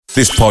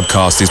This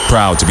podcast is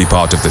proud to be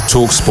part of the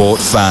TalkSport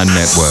Fan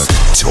Network.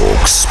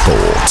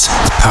 TalkSport.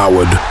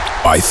 Powered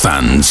by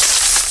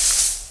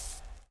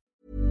fans.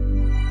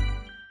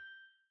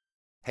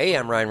 Hey,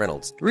 I'm Ryan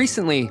Reynolds.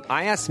 Recently,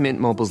 I asked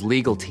Mint Mobile's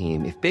legal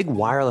team if big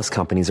wireless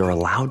companies are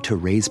allowed to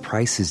raise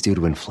prices due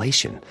to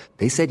inflation.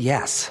 They said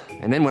yes.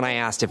 And then when I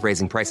asked if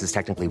raising prices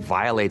technically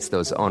violates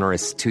those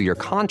onerous two-year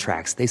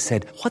contracts, they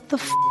said, "What the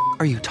f***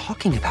 are you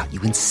talking about,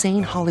 you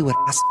insane Hollywood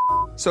ass?"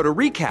 So to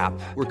recap,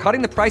 we're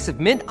cutting the price of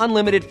Mint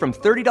Unlimited from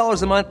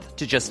 $30 a month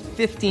to just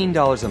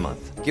 $15 a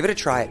month. Give it a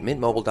try at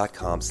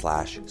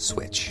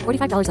mintmobile.com/switch.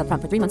 $45 up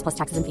front for 3 months plus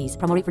taxes and fees.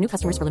 Promo rate for new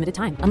customers for limited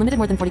time. Unlimited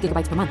more than 40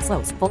 gigabytes per month.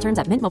 Slows full terms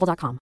at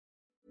mintmobile.com.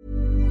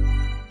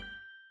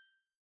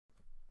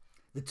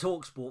 The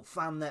TalkSport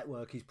Fan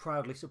Network is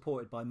proudly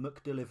supported by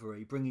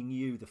McDelivery, bringing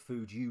you the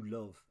food you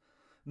love.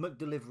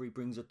 McDelivery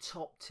brings a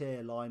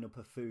top-tier lineup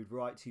of food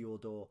right to your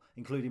door,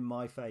 including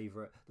my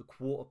favourite, the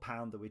quarter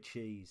pounder with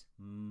cheese.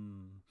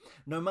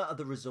 No matter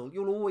the result,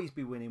 you'll always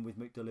be winning with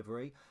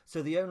McDelivery,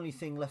 so the only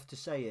thing left to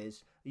say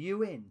is, are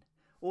you in?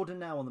 Order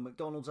now on the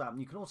McDonald's app,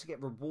 and you can also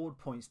get reward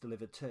points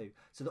delivered too,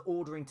 so that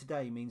ordering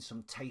today means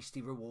some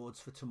tasty rewards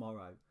for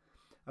tomorrow.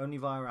 Only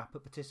via app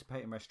at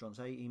participating restaurants.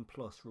 18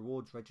 plus.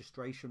 Rewards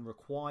registration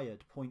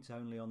required. Points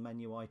only on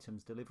menu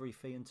items. Delivery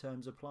fee and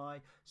terms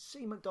apply.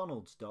 See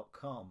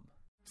mcdonalds.com.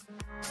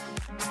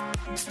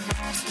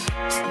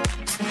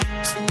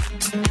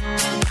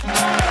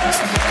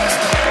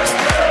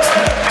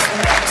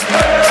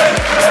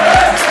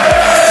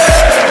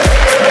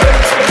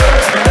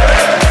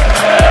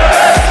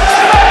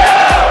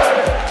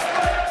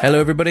 Hello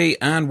everybody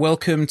and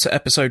welcome to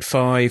episode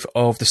 5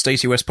 of the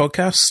Stacey West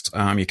podcast.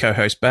 I'm your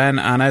co-host Ben,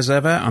 and as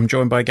ever I'm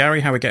joined by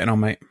Gary. How are we getting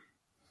on, mate?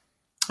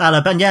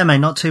 Hello Ben, yeah mate,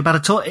 not too bad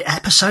at all.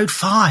 Episode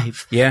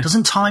 5. Yeah.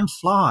 Doesn't time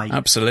fly?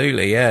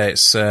 Absolutely, yeah.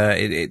 It's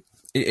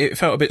it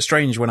felt a bit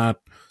strange when I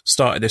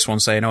started this one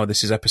saying, oh,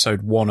 this is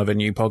episode 1 of a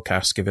new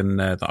podcast, given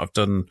that I've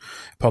done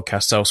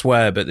podcasts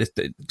elsewhere, but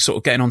sort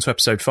of getting on to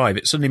episode 5,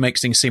 it suddenly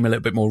makes things seem a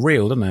little bit more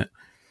real, doesn't it?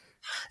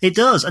 It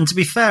does, and to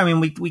be fair, I mean,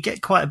 we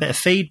get quite a bit of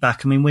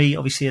feedback. I mean, we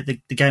obviously at the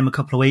game a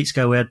couple of weeks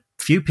ago, we had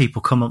a few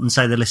people come up and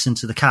say they listened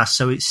to the cast,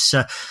 so it's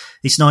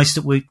nice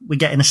that we're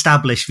getting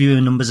established.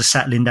 Viewing numbers are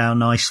settling down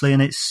nicely,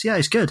 and it's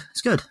good.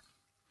 It's good.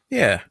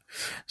 Yeah.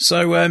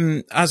 So,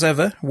 as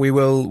ever,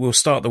 we'll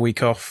start the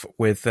week off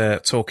with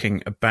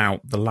talking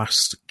about the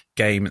last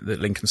game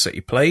that Lincoln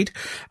City played,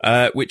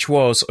 which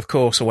was, of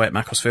course, away at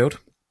Macclesfield.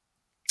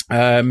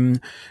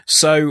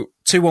 So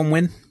 2-1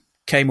 win.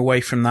 Came away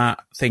from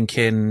that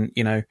thinking,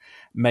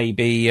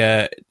 maybe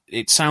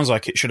it sounds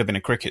like it should have been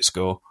a cricket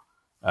score,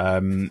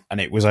 and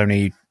it was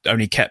only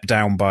kept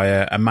down by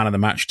a man of the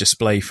match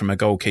display from a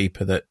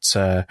goalkeeper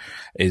that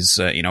is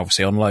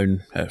obviously on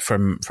loan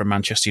from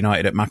Manchester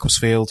United at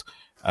Macclesfield.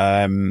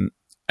 And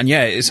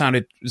yeah, it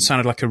sounded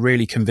like a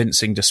really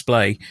convincing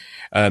display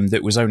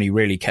that was only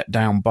really kept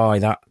down by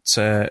that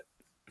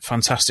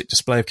fantastic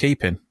display of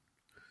keeping.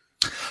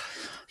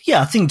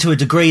 Yeah, I think to a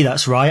degree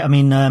that's right. I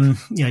mean,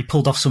 he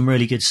pulled off some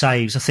really good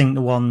saves. I think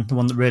the one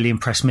that really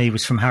impressed me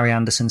was from Harry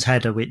Anderson's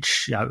header,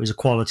 which it was a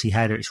quality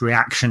header. It's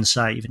reaction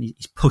save, and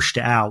he's pushed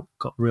it out,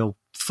 got a real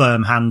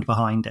firm hand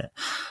behind it.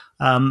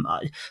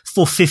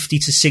 For 50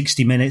 to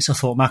 60 minutes, I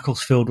thought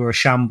Macclesfield were a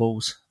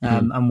shambles,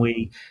 and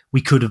we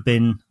could have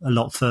been a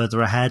lot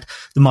further ahead.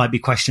 There might be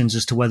questions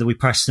as to whether we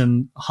pressed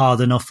them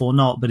hard enough or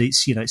not, but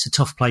it's a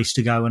tough place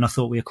to go, and I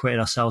thought we acquitted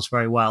ourselves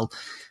very well.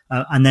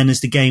 And then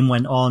as the game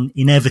went on,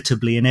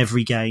 inevitably in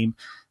every game,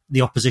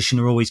 the opposition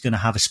are always going to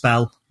have a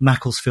spell.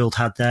 Macclesfield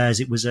had theirs.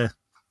 It was their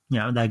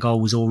goal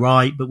was all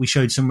right, but we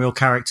showed some real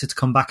character to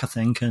come back, I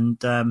think, and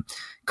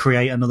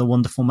create another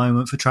wonderful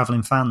moment for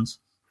travelling fans.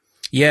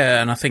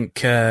 Yeah, and I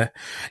think,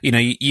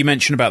 you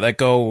mentioned about their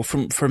goal.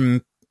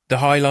 From the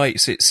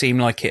highlights, it seemed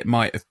like it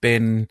might have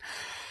been,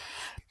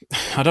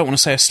 I don't want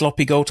to say a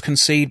sloppy goal to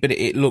concede, but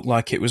it looked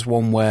like it was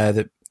one where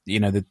the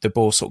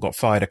ball sort of got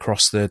fired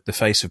across the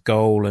face of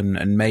goal,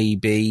 and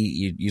maybe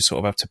you sort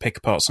of have to pick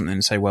apart something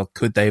and say, well,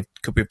 could we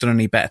have done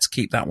any better to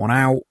keep that one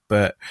out?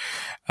 But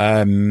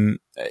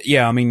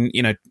yeah, I mean,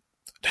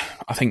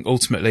 I think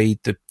ultimately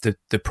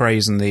the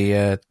praise and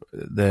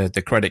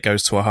the credit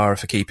goes to O'Hara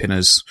for keeping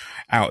us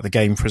out of the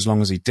game for as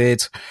long as he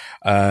did.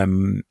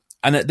 And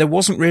there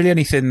wasn't really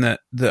anything that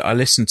I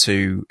listened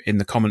to in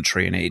the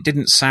commentary, and it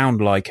didn't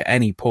sound like at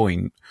any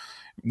point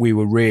we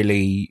were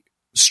really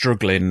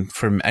struggling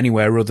from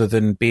anywhere other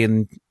than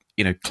being,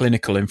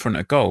 clinical in front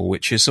of goal,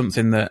 which is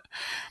something that,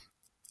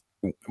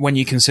 when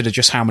you consider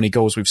just how many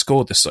goals we've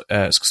scored so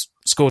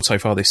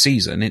far this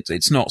season,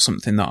 it's not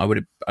something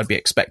that I'd be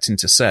expecting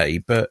to say.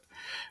 But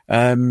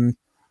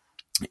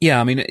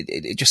yeah, I mean,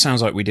 it just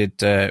sounds like we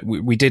did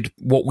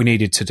what we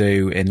needed to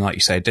do in, like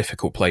you say, a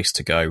difficult place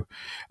to go.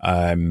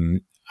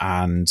 And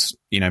man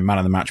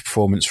of the match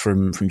performance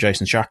from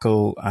Jason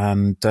Shackle,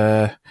 and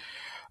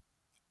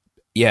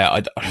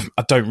yeah,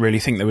 I don't really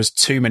think there was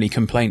too many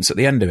complaints at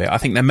the end of it. I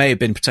think there may have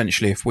been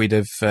potentially if we'd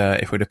have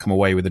come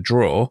away with a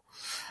draw,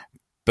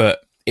 but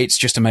it's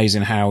just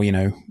amazing how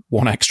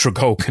one extra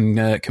goal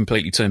can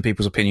completely turn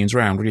people's opinions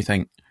around. What do you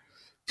think?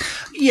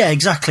 Yeah,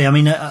 exactly. I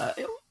mean,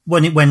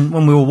 when we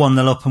were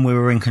 1-0 up and we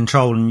were in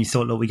control and you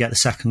thought, look, we get the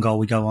second goal,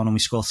 we go on and we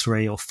score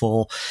 3 or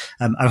 4.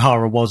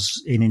 O'Hara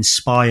was in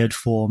inspired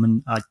form,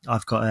 and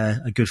I've got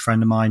a good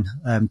friend of mine,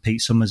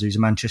 Pete Summers, who's a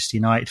Manchester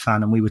United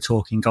fan, and we were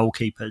talking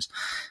goalkeepers.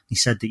 He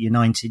said that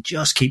United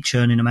just keep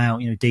churning them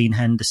out. Dean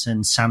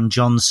Henderson, Sam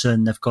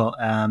Johnson, they've got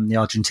the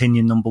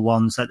Argentinian number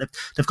ones.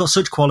 They've got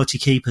such quality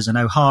keepers, and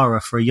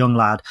O'Hara, for a young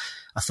lad,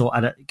 I thought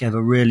gave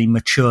a really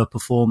mature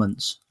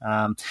performance.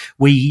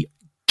 We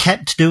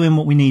kept doing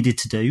what we needed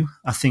to do.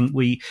 I think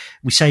we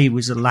say it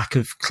was a lack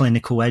of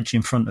clinical edge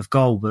in front of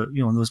goal, but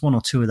there was 1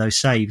 or 2 of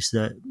those saves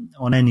that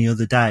on any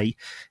other day,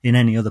 in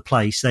any other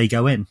place, they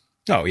go in.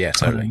 Oh yeah,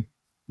 totally.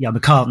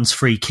 McCartan's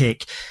free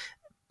kick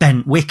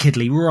bent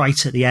wickedly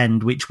right at the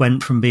end, which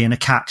went from being a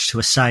catch to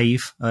a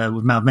save.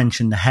 We've now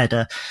mentioned the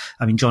header.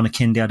 I mean, John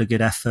Akinde had a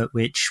good effort,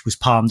 which was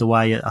palmed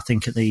away, I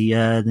think, at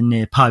the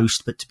near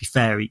post. But to be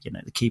fair,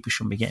 the keeper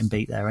shouldn't be getting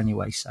beat there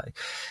anyway. So,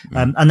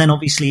 and then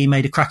obviously he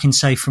made a cracking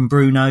save from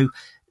Bruno,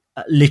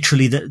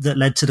 literally that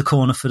led to the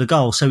corner for the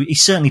goal. So he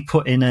certainly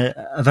put in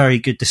a very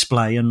good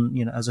display.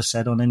 And as I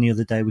said, on any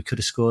other day we could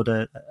have scored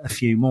a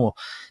few more.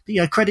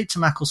 But credit to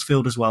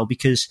Macclesfield as well,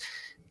 because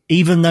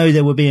even though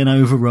they were being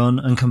overrun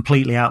and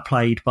completely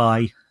outplayed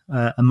by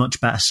a much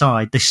better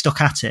side, they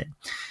stuck at it.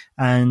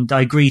 And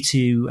I agree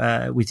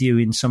with you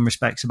in some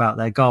respects about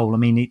their goal. I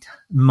mean, it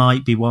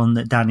might be one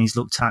that Danny's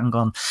looked at and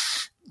gone,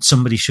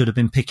 somebody should have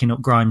been picking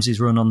up Grimes's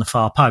run on the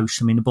far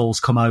post. I mean, the ball's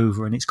come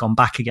over and it's gone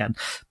back again.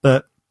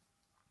 But,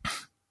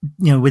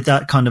 with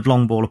that kind of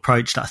long ball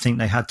approach that I think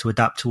they had to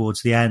adapt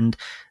towards the end,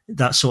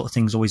 that sort of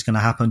thing's always going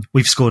to happen.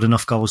 We've scored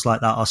enough goals like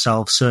that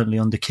ourselves, certainly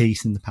under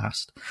Keith in the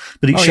past.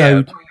 But it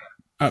showed... Yeah.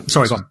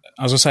 Sorry, go on.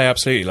 I was going to say,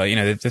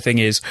 absolutely. The thing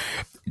is,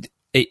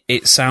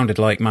 it sounded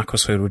like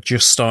Macclesfield were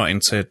just starting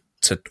to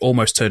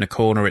almost turn a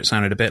corner. It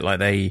sounded a bit like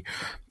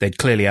they'd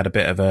clearly had a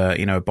bit of a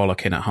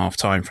bollocking at half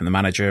time from the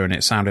manager, and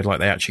it sounded like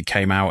they actually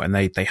came out and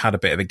they had a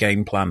bit of a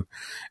game plan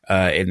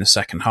in the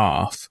second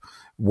half,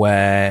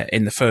 where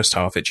in the first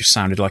half it just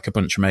sounded like a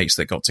bunch of mates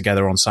that got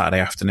together on Saturday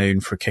afternoon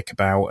for a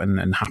kickabout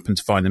and happened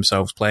to find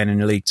themselves playing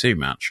in a League Two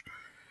match.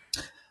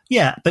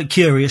 Yeah, but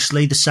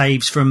curiously, the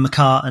saves from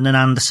McCartan and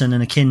Anderson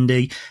and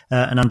Akinde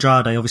and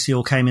Andrade obviously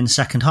all came in the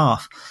second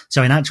half.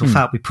 So in actual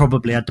fact, we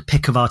probably had the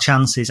pick of our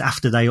chances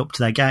after they upped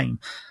their game.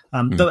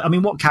 But I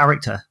mean, what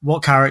character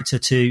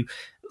to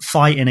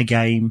fight in a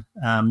game,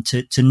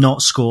 to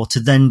not score, to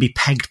then be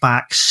pegged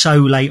back so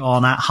late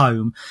on at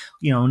home.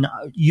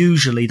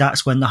 Usually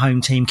that's when the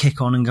home team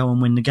kick on and go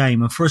and win the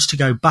game. And for us to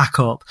go back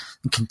up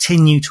and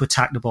continue to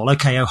attack the ball.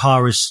 Okay,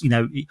 O'Hara's,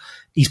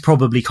 he's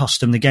probably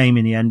cost him the game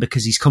in the end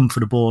because he's come for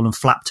the ball and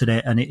flapped at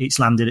it and it's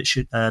landed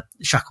at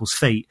Shackle's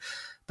feet.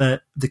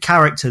 But the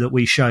character that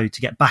we showed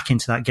to get back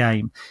into that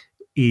game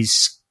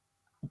is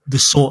the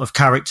sort of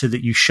character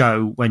that you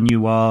show when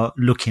you are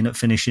looking at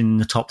finishing in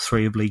the top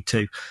 3 of League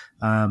Two.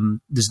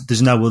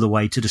 There's no other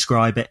way to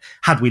describe it.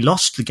 Had we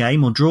lost the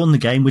game or drawn the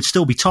game, we'd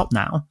still be top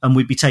now, and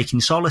we'd be taking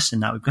solace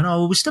in that. We'd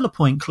go, we're still a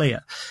point clear.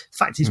 The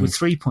fact is, we're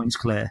 3 points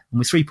clear, and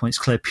we're 3 points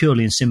clear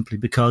purely and simply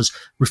because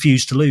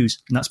refuse to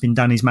lose. And that's been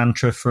Danny's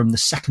mantra from the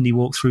second he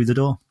walked through the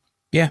door.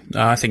 Yeah,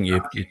 I think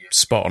you're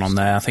spot on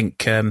there. I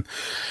think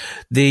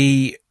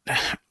the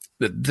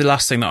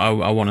last thing that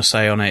I want to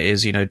say on it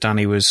is,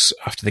 Danny was,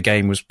 after the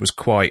game, was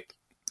quite,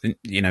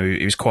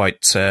 he was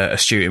quite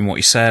astute in what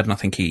he said, and I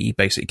think he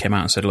basically came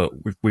out and said, "Look,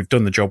 we've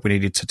done the job we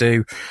needed to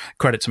do.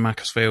 Credit to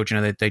Macclesfield,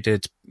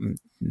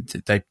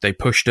 they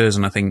pushed us,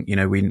 and I think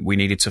we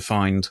needed to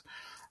find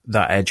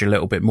that edge a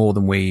little bit more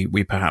than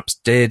we perhaps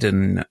did,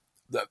 and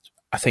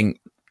I think."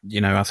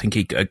 I think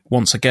he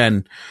once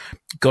again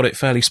got it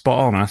fairly spot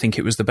on. I think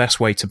it was the best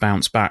way to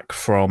bounce back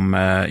from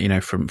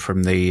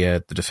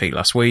the defeat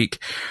last week.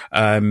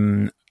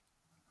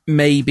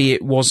 Maybe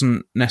it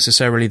wasn't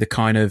necessarily the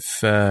kind of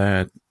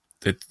the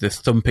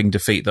thumping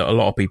defeat that a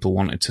lot of people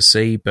wanted to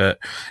see, but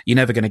you're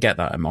never going to get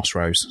that at Moss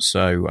Rose.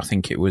 So I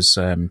think it was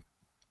the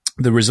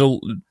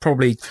result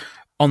probably.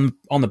 On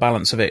the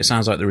balance of it, it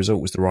sounds like the result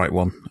was the right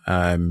one,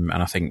 and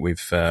I think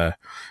we've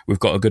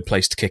got a good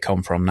place to kick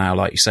on from now.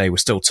 Like you say, we're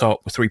still top,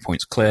 we're 3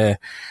 points clear,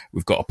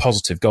 we've got a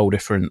positive goal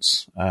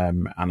difference,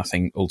 and I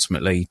think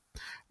ultimately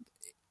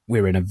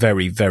we're in a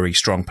very, very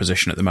strong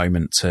position at the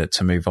moment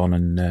to move on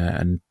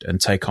and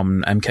take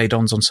on MK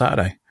Dons on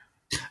Saturday.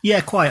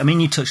 Yeah, quite. I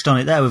mean, you touched on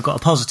it there. We've got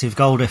a positive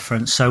goal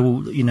difference,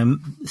 so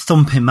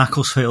thumping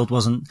Macclesfield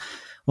wasn't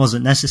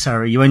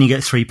necessary. You only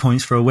get 3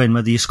 points for a win,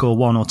 whether you score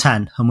 1 or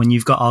 10. And when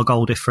you've got our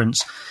goal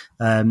difference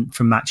from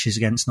matches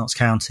against Notts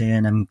County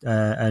and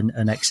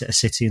Exeter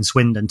City and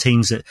Swindon,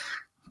 teams that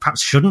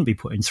perhaps shouldn't be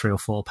putting 3 or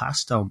 4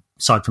 past,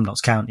 aside from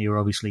Notts County, who are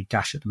obviously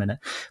gash at the minute.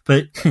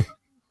 But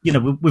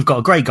we've got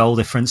a great goal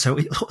difference, so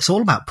it's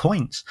all about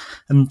points.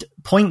 And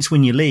points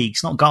win your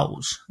leagues, not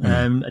goals.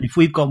 And if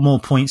we've got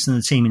more points than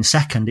the team in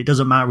second, it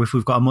doesn't matter if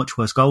we've got a much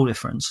worse goal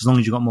difference, as long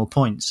as you've got more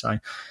points. So.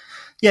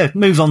 Yeah,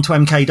 moves on to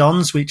MK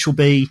Dons, which will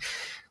be,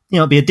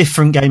 be a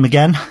different game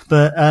again.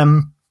 But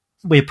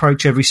we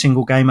approach every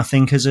single game, I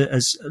think,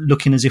 as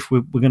looking as if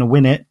we're going to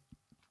win it.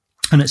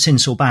 And at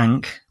Sinsel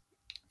Bank,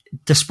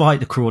 despite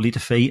the Crawley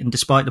defeat and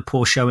despite the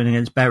poor showing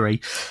against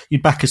Bury,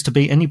 you'd back us to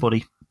beat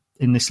anybody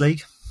in this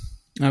league.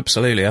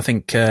 Absolutely. I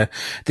think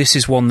this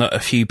is one that a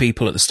few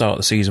people at the start of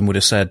the season would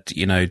have said,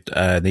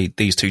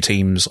 these two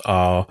teams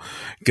are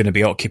going to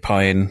be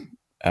occupying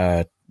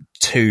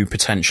two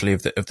potentially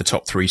of the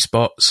top three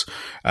spots.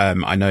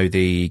 I know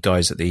the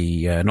guys at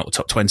the Not the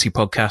Top 20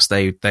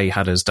 podcast, they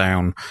had us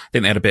down. I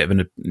think they had a bit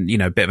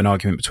of an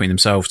argument between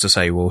themselves to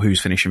say, well,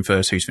 who's finishing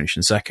first, who's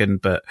finishing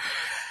second, but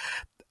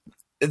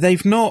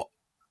they've not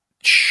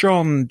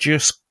shone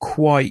just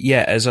quite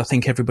yet as I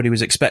think everybody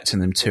was expecting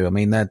them to. I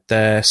mean,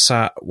 they're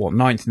sat,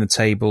 ninth in the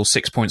table,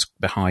 6 points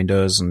behind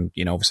us. And,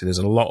 obviously there's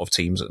a lot of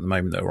teams at the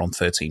moment that are on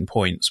 13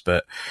 points,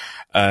 but,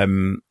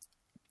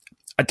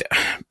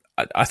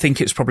 I think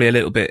it's probably a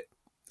little bit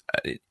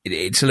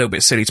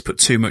silly to put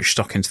too much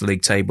stock into the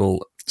league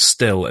table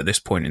still at this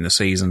point in the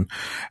season.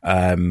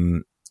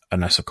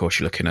 Unless of course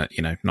you're looking at,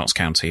 Notts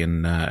County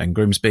and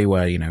Grimsby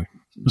where,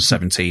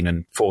 17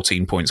 and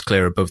 14 points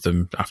clear above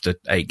them after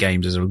 8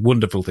 games is a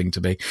wonderful thing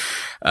to be.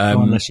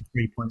 Unless you're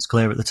 3 points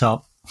clear at the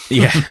top.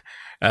 Yeah.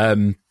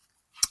 But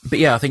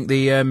yeah, I think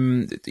their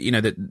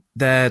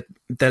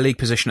league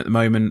position at the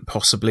moment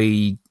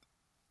possibly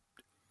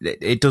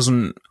it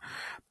doesn't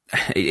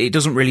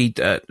really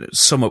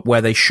sum up where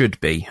they should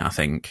be. I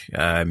think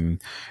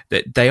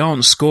that they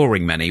aren't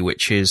scoring many,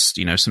 which is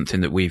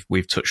something that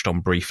we've touched on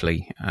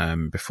briefly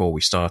before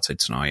we started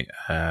tonight.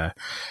 And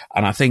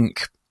I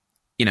think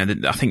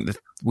I think that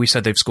we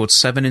said they've scored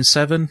 7 in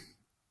 7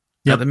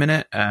 at the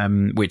minute,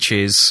 which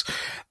is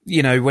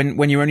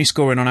when you're only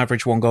scoring on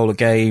average 1 goal a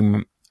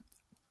game,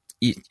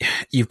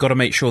 you've got to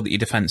make sure that your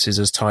defence is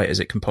as tight as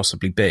it can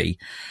possibly be,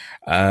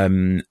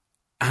 and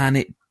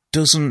it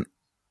doesn't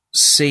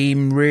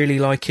seem really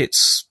like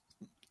it's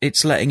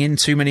letting in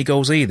too many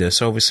goals either.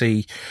 So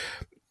obviously,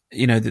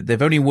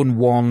 they've only won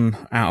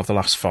 1 out of the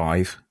last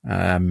 5,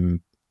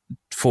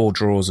 4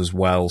 draws as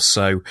well.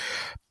 So,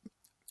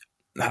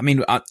 I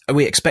mean, are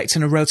we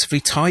expecting a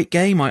relatively tight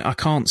game? I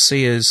can't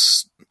see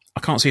us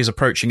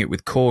approaching it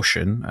with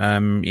caution.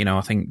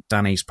 I think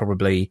Danny's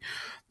probably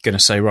going to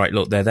say, right,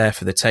 look, they're there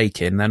for the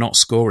taking. They're not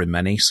scoring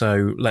many,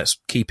 so let's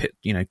keep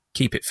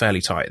it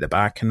fairly tight at the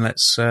back, and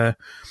let's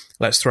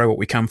throw what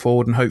we can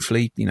forward, and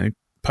hopefully,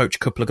 poach a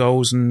couple of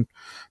goals and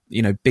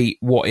beat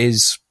what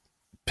is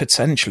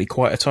potentially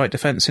quite a tight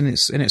defence in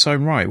its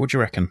own right. What do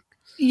you reckon?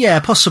 Yeah,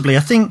 possibly. I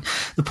think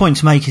the point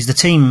to make is the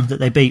team that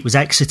they beat was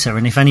Exeter,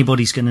 and if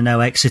anybody's going to know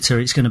Exeter,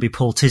 it's going to be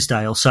Paul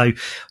Tisdale. So,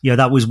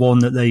 that was one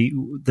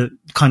that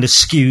kind of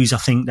skews, I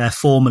think, their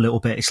form a little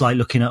bit. It's like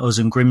looking at us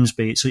and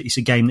Grimsby. It's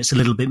a game that's a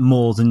little bit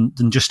more than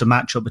just a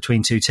matchup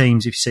between two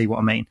teams, if you see what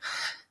I mean.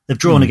 They've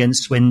drawn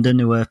against Swindon,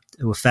 who are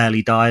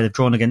fairly dire. They've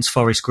drawn against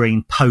Forest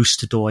Green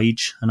post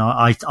Doidge, and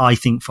I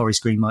think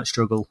Forest Green might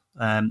struggle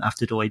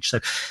after Doidge. So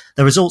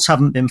the results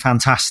haven't been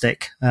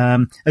fantastic.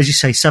 As you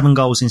say, 7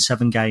 goals in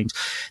 7 games.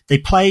 They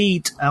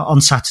played on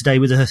Saturday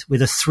with a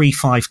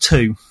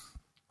 3-5-2.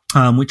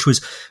 Which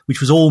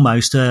was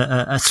almost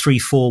a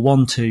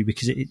 3-4-1-2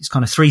 because it's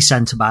kind of 3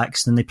 centre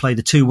backs. Then they play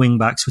the 2 wing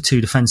backs with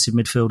 2 defensive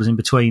midfielders in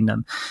between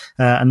them,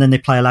 and then they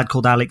play a lad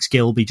called Alex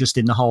Gilby just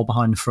in the hole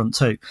behind the front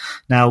 2.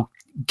 Now,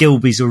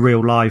 Gilby's a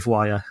real live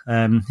wire.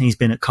 He's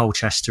been at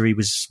Colchester. He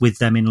was with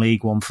them in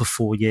League One for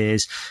 4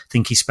 years. I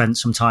think he spent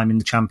some time in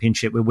the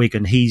Championship with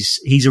Wigan.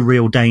 He's a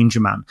real danger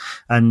man.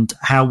 And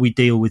how we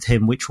deal with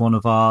him, which one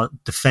of our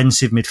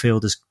defensive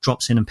midfielders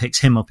drops in and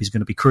picks him up is going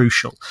to be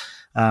crucial.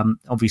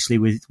 Obviously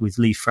with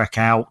Lee Freck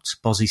out,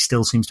 Bozzy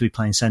still seems to be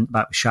playing centre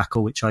back with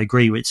Shackle, which I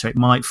agree with. So it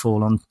might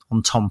fall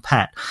on Tom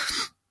Pett.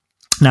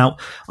 Now,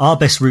 our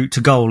best route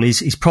to goal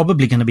is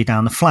probably going to be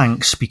down the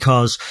flanks,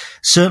 because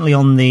certainly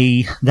on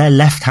their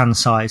left-hand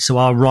side, so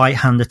our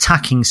right-hand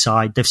attacking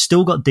side, they've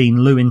still got Dean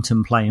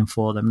Lewington playing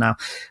for them. Now,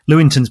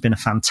 Lewington's been a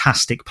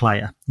fantastic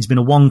player. He's been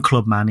a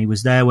one-club man. He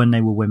was there when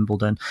they were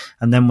Wimbledon,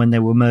 and then when they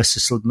were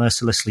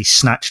mercilessly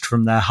snatched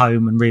from their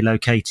home and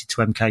relocated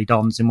to MK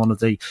Dons in one of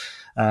the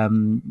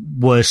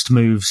worst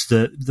moves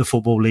that the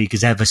Football League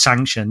has ever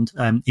sanctioned,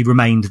 he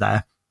remained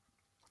there.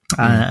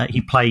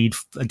 He played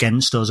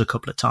against us a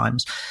couple of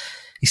times.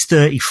 He's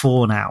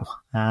 34 now,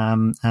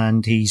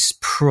 and he's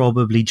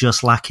probably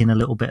just lacking a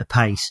little bit of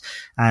pace.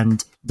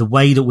 And the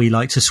way that we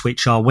like to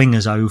switch our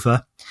wingers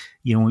over,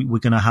 we're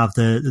going to have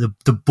the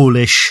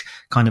bullish,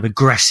 kind of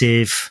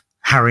aggressive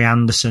Harry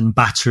Anderson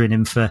battering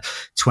him for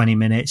 20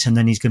 minutes, and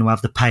then he's going to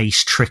have the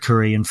pace,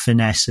 trickery and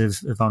finesse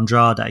of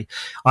Andrade.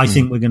 I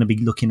think we're going to be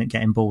looking at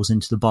getting balls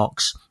into the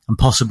box and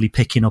possibly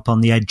picking up on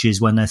the edges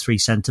when their 3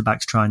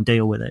 centre-backs try and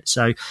deal with it.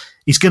 So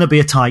it's going to be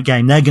a tight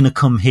game. They're going to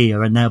come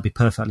here and they'll be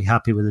perfectly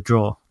happy with a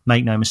draw.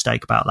 Make no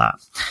mistake about that.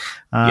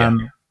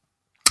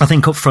 I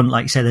think up front,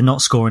 like you say, they're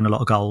not scoring a lot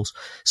of goals.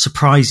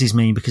 Surprises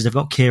me because they've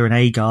got Kieran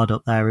Agard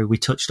up there, who we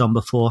touched on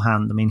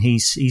beforehand. I mean,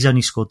 he's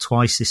only scored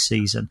twice this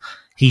season.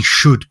 He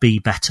should be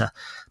better.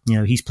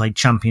 He's played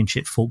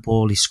Championship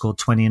football. He scored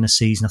 20 in a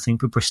season, I think,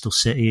 for Bristol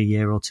City a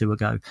year or 2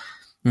 ago.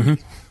 Mm-hmm.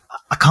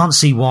 I can't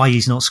see why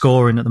he's not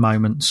scoring at the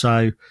moment.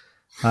 So,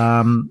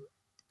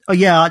 Oh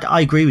yeah,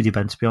 I agree with you,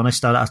 Ben. To be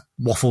honest, I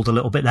waffled a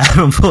little bit there,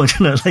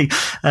 unfortunately.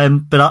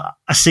 But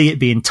I see it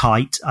being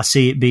tight. I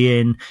see it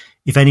being,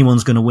 if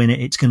anyone's going to win it,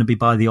 it's going to be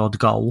by the odd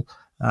goal.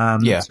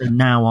 So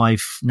now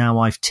I've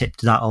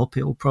tipped that up.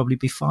 It will probably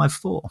be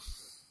 5-4.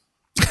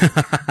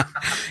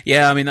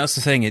 Yeah, I mean that's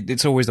the thing.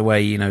 It's always the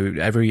way,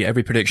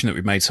 every prediction that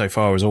we've made so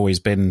far has always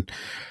been,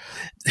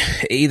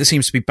 it either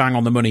seems to be bang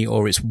on the money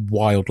or it's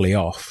wildly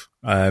off.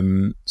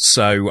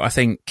 So I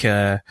think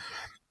a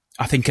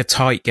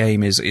tight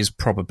game is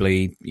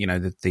probably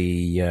it's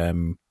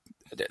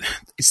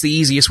the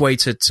easiest way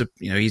to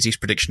easiest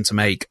prediction to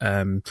make.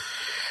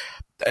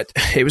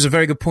 It was a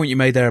very good point you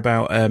made there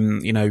about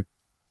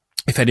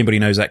if anybody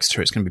knows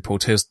Exeter, it's going to be Paul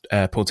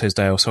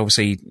Tisdale. So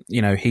obviously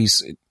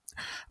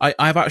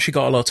I've actually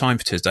got a lot of time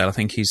for Tisdale. I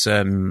think he's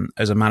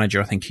as a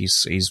manager, I think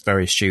he's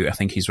very astute. I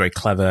think he's very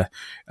clever.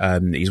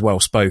 He's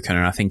well spoken,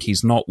 and I think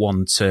he's not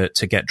one to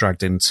get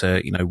dragged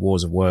into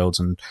wars of worlds.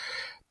 And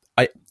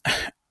I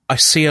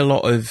see a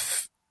lot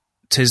of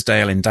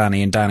Tisdale in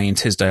Danny, and Danny and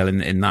Tisdale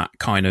in that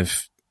kind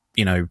of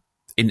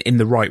in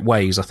the right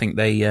ways. I think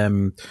they I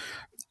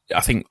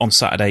think on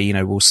Saturday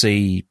we'll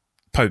see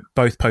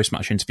both post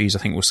match interviews. I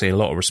think we'll see a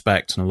lot of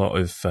respect and a lot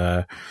of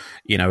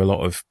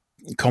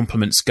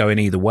compliments going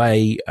either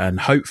way, and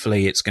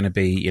hopefully it's going to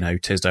be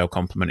Tisdale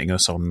complimenting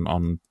us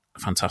on a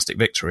fantastic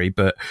victory.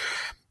 But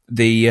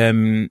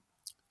it's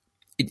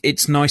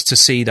nice to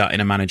see that in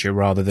a manager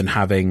rather than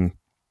having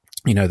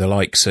the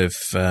likes of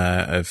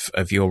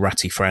your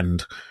ratty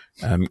friend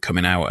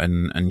coming out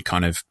and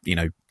kind of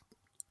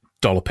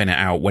dolloping it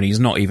out when he's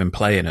not even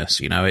playing us.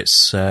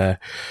 It's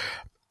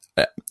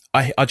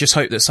I just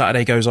hope that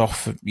Saturday goes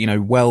off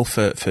well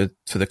for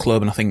the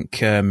club, and I think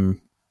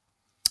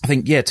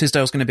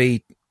Tisdale's going to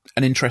be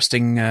an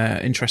interesting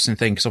thing,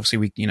 because obviously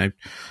we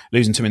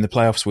losing to him in the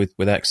playoffs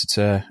with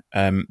Exeter,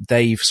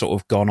 they've sort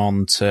of gone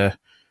on to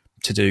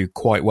do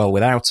quite well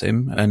without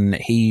him, and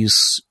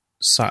he's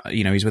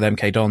with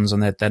MK Dons,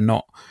 and they're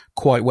not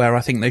quite where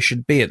I think they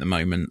should be at the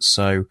moment.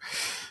 So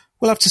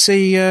we'll have to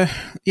see. We'll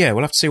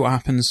have to see what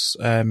happens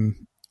on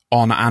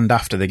and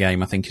after the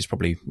game, I think is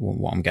probably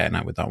what I'm getting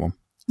at with that one.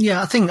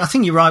 Yeah, I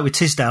think you're right with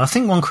Tisdale. I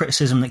think one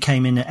criticism that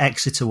came in at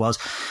Exeter was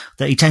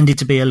that he tended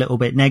to be a little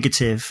bit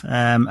negative.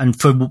 And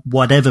for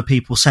whatever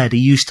people said, he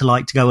used to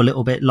like to go a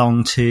little bit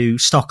long to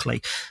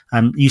Stockley.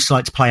 He used to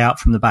like to play out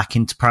from the back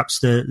into perhaps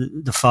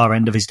the far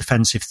end of his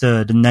defensive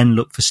third and then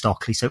look for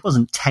Stockley. So it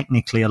wasn't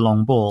technically a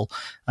long ball.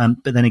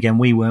 But then again,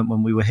 we weren't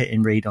when we were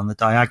hitting Reed on the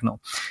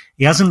diagonal.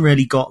 He hasn't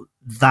really got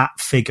that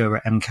figure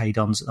at MK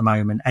Dons at the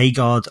moment.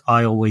 Agard,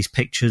 I always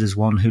pictured as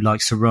one who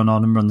likes to run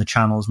on and run the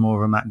channels,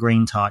 more of a Matt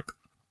Green type.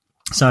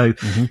 So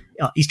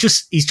he's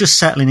just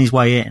settling his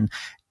way in.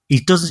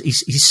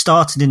 He's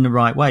started in the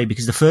right way,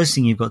 because the first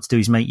thing you've got to do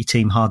is make your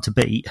team hard to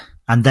beat,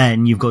 and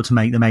then you've got to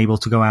make them able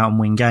to go out and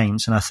win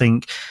games. And I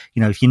think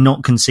if you're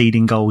not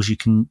conceding goals, you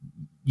can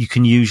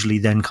usually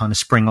then kind of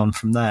spring on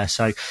from there.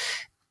 So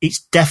it's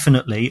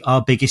definitely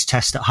our biggest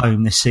test at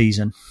home this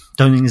season.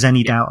 Don't think there's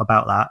any doubt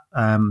about that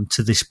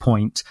to this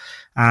point.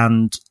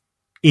 And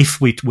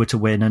if we were to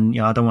win, and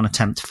I don't want to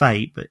tempt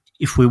fate, but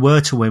if we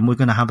were to win, we're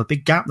going to have a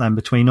big gap then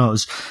between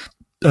us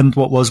and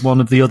what was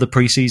one of the other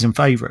pre-season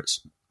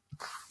favourites.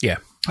 Yeah,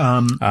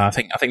 I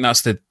think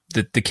that's the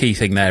key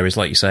thing there is,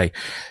 like you say,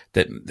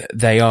 that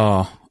they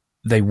were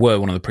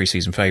one of the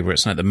pre-season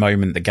favourites, and at the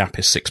moment the gap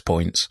is 6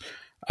 points.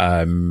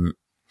 I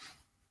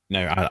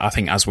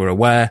think, as we're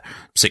aware,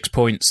 6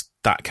 points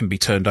that can be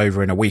turned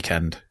over in a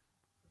weekend.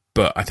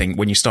 But I think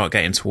when you start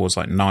getting towards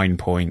like 9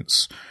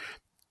 points,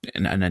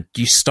 and then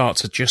you start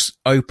to just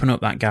open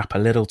up that gap a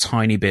little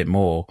tiny bit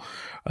more.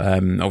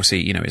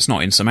 Obviously, it's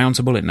not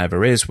insurmountable. It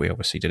never is. We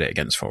obviously did it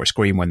against Forest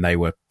Green when they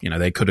were,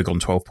 they could have gone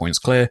 12 points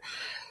clear.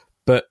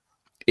 But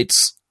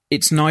it's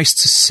nice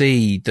to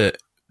see that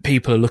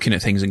people are looking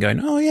at things and going,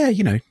 oh yeah,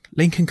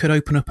 Lincoln could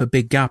open up a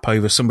big gap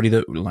over somebody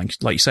that,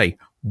 like you say,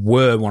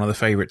 were one of the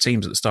favourite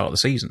teams at the start of the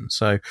season.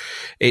 So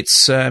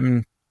it's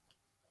going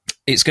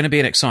to be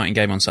an exciting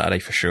game on Saturday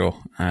for sure.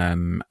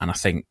 And I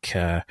think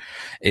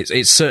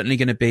it's certainly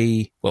going to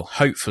be, well,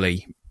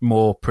 hopefully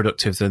more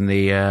productive than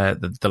the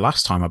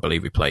last time I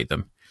believe we played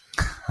them.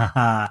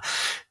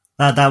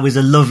 That was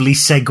a lovely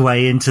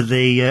segue into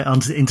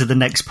the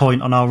next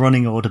point on our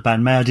running order,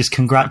 Ben. May I just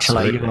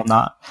congratulate you on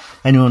that?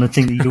 Anyone would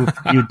think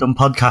that you'd done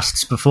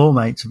podcasts before,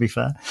 mate, to be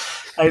fair.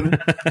 I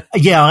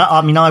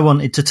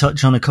wanted to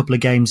touch on a couple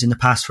of games in the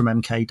past from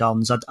MK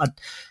Dons.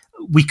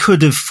 We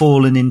could have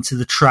fallen into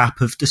the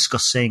trap of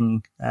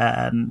discussing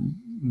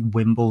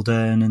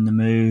Wimbledon and the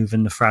move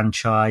and the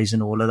franchise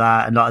and all of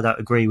that, and I don't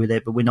agree with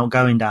it, but we're not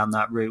going down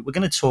that route. We're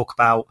going to talk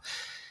about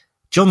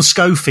John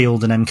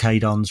Schofield and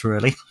MK Dons,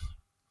 really,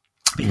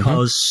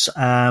 because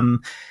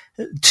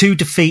two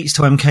defeats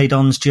to MK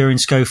Dons during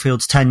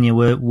Schofield's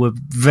tenure were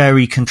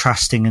very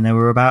contrasting, and they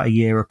were about a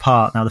year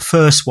apart. Now, the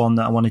first one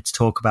that I wanted to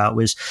talk about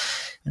was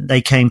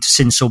they came to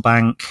Sincil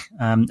Bank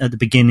at the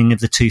beginning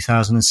of the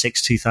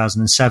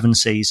 2006-2007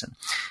 season.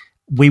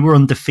 we were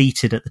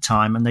undefeated at the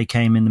time, and they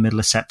came in the middle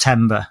of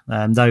September.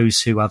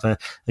 Those who have a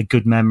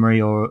good memory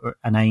or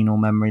an anal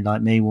memory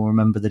like me will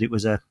remember that it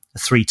was a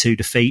 3-2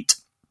 defeat.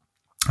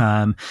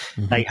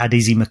 They had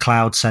Izzy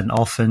McLeod sent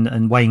off,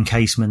 and Wayne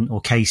Casement,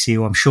 or Casey,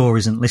 who I'm sure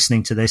isn't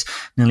listening to this,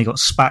 nearly got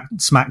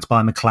smacked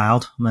by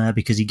McLeod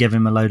because he gave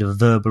him a load of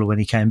verbal when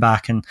he came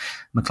back. And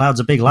McLeod's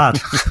a big lad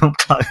up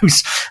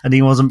close, and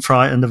he wasn't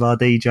frightened of our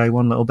DJ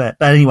one little bit.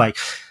 But anyway,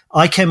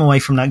 I came away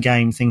from that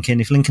game thinking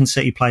if Lincoln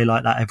City play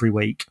like that every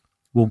week,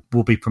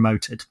 we'll be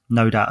promoted,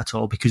 no doubt at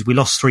all, because we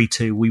lost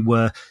 3-2. We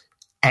were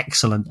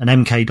excellent, and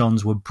MK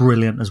Dons were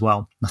brilliant as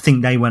well. I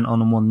think they went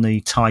on and won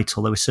the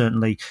title. They were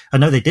certainly, I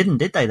know they didn't,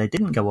 did they? They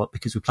didn't go up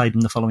because we played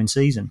them the following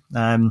season.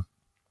 So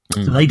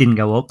they didn't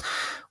go up.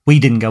 We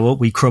didn't go up.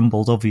 We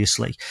crumbled,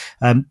 obviously.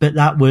 But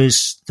that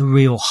was the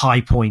real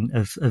high point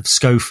of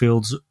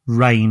Schofield's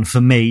reign for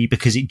me,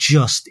 because it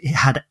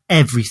had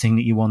everything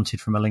that you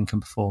wanted from a Lincoln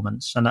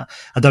performance. And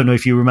I don't know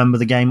if you remember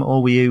the game,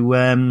 or were you,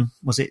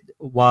 was it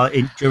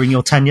during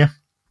your tenure?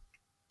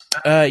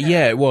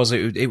 Yeah, it was.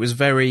 It was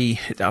very.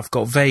 I've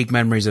got vague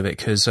memories of it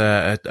because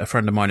a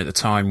friend of mine at the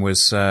time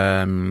was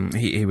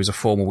he was a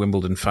former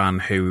Wimbledon fan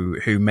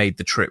who made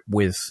the trip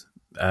with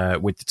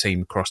the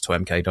team across to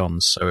MK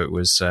Dons. So it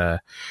was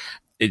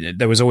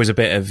there was always a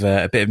bit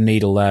of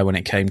needle there when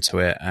it came to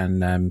it,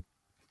 and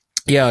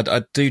yeah,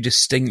 I do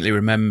distinctly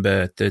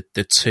remember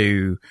the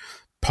two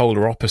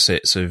polar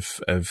opposites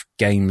of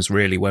games.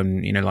 Really,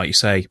 when like you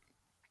say.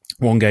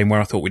 One game where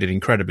I thought we did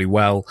incredibly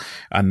well,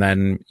 and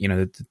then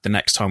the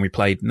next time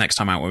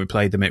out when we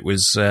played them, it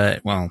was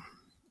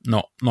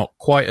not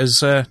quite as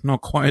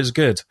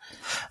good.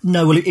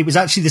 No, well, it was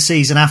actually the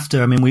season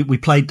after. I mean, we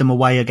played them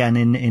away again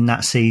in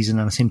that season,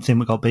 and I seem to think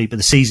we got beat. But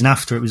the season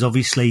after, it was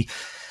obviously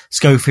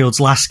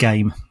Schofield's last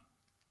game.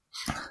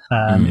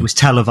 It was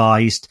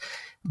televised.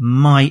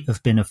 Might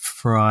have been a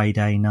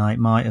Friday night,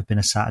 might have been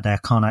a Saturday. I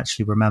can't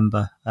actually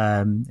remember.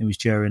 It was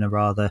during a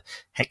rather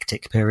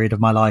hectic period of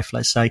my life,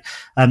 let's say.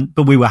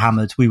 But we were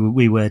hammered. We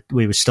were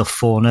stuffed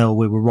 4-0.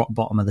 We were rock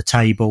bottom of the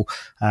table.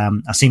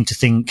 I seem to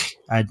think,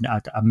 I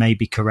may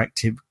be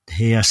corrected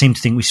here, I seem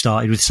to think we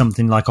started with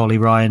something like Ollie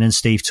Ryan and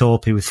Steve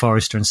Torpey with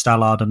Forrester and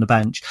Stallard on the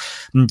bench.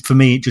 And for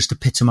me, it just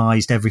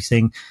epitomised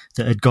everything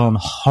that had gone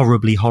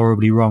horribly,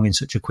 horribly wrong in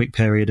such a quick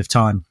period of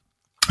time.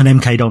 And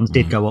MK Dons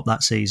did go up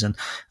that season,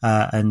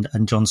 and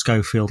John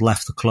Schofield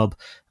left the club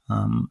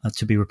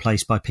to be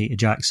replaced by Peter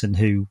Jackson,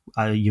 who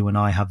you and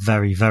I have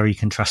very, very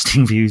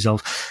contrasting views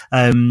of.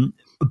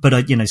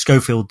 But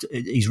Schofield,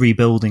 he's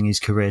rebuilding his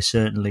career,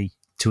 certainly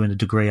to a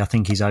degree. I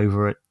think he's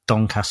over at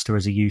Doncaster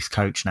as a youth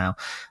coach now.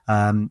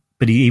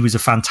 But he was a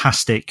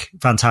fantastic,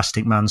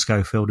 fantastic man,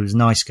 Schofield. He was a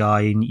nice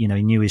guy, and he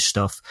knew his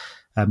stuff.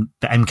 But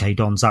MK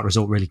Dons, that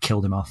result really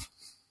killed him off.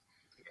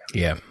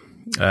 Yeah.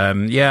 I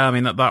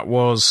mean that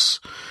was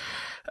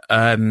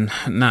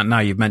now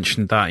you've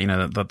mentioned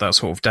that that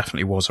sort of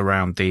definitely was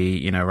around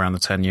the around the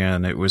tenure,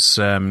 and it was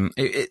I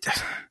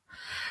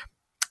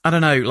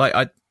don't know, like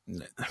I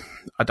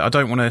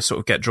don't want to sort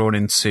of get drawn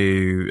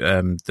into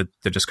the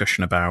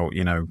discussion about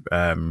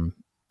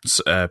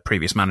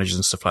previous managers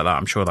and stuff like that.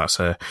 I'm sure that's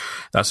a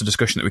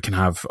discussion that we can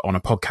have on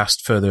a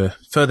podcast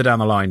further down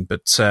the line.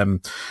 But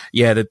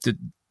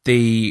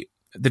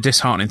the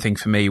disheartening thing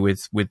for me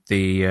with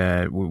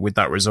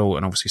that result,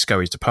 and obviously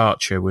Scoey's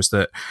departure, was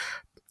that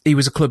he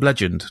was a club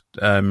legend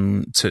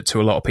to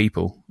a lot of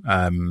people,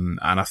 and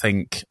I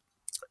think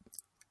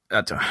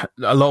a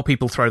lot of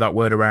people throw that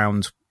word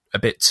around a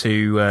bit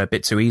too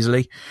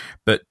easily.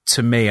 But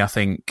to me, I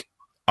think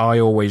I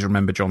always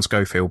remember John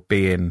Schofield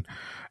being,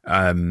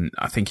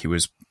 I think he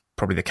was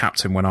probably the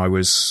captain when I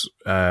was,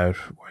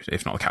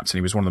 if not the captain,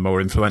 he was one of the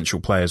more influential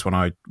players when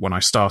I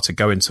started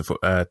going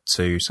to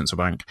Central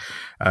Bank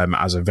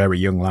as a very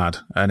young lad,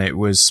 and it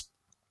was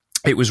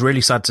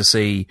really sad to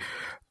see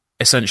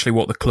essentially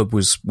what the club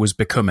was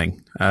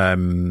becoming.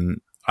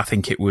 I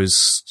think it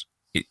was,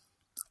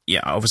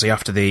 obviously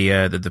after the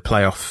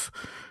playoff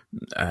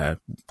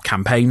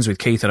campaigns with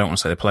Keith, I don't want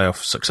to say the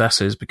playoff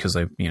successes because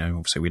they,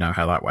 obviously we know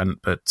how that went,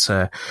 but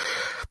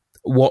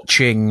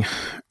watching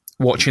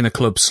the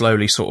club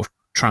slowly sort of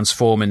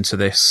transform into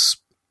this,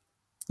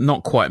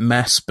 not quite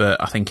mess, but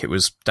I think it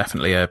was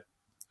definitely a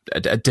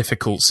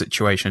difficult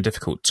situation, a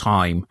difficult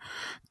time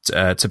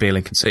to be a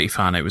Lincoln City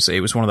fan. It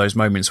was one of those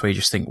moments where you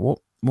just think,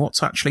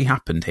 what's actually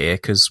happened here?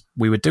 Because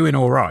we were doing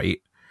all right,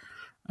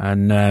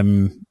 and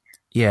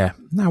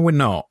now we're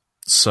not.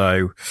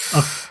 So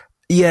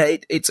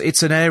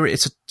it's an area.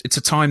 It's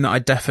a time that I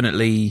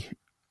definitely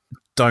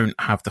don't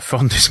have the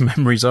fondest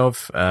memories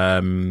of.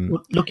 I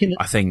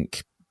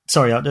think.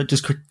 Sorry, I'll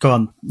just go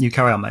on. You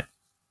carry on, mate.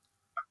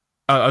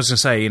 I was going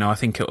to say, I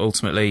think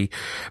ultimately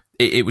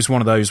it was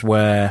one of those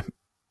where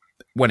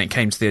when it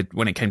came to the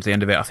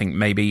end of it, I think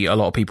maybe a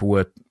lot of people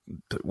were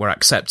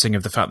accepting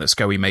of the fact that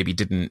Scoey maybe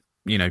didn't,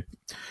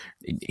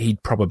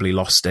 he'd probably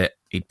lost it.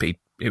 It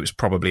was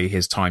probably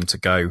his time to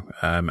go.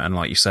 And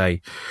like you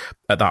say,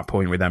 at that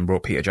point we then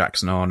brought Peter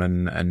Jackson on,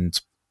 and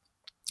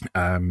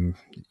I'm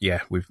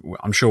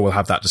sure we'll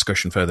have that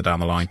discussion further down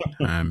the line.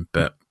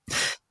 But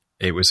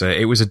it was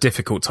a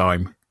difficult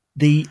time.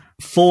 The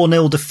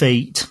 4-0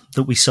 defeat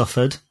that we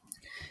suffered.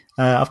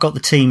 I've got the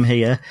team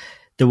here.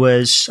 There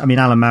was,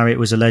 Alan Marriott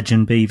was a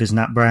legend, Beavers,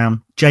 Nat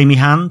Brown. Jamie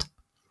Hand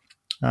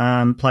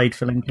played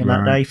for Lincoln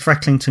that day.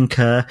 Frecklington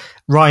Kerr.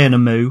 Ryan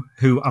Amu,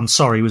 who I'm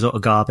sorry was utter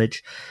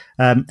garbage.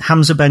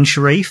 Hamza Ben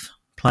Sharif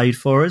played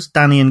for us.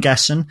 Danny and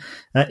Gesson.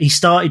 He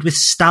started with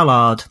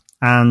Stallard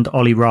and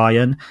Ollie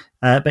Ryan,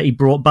 but he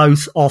brought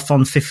both off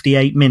on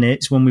 58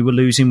 minutes when we were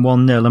losing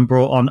 1-0 and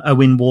brought on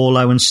Owen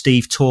Warlow and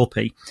Steve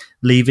Torpey,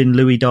 leaving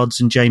Louis Dodds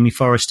and Jamie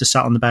Forrester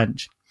sat on the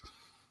bench.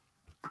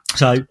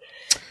 So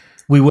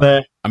we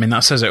were...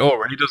 that says it all,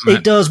 really, doesn't it?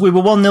 It does. We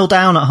were 1-0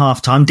 down at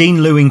half-time. Dean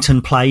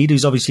Lewington played,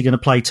 who's obviously going to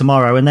play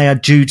tomorrow, and they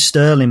had Jude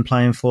Sterling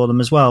playing for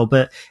them as well.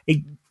 But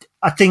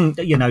I think,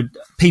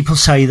 people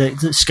say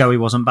that Scully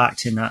wasn't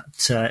backed in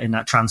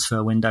that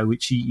transfer window,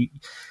 which,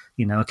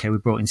 okay, we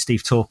brought in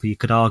Steve Torpey, you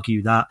could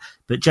argue that.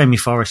 But Jamie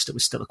Forrester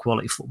was still a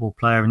quality football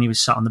player, and he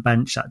was sat on the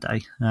bench that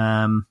day.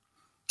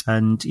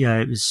 And yeah,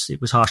 it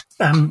was harsh.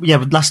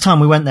 But last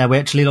time we went there, we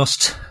actually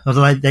lost.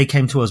 Although they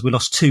came to us, we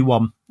lost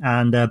 2-1,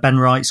 and Ben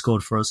Wright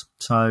scored for us.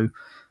 So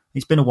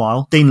it's been a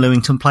while. Dean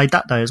Lewington played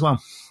that day as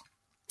well.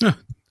 Yeah.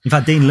 In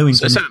fact, Dean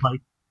Lewington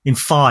played in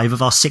 5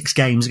 of our 6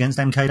 games against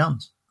MK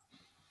Dons.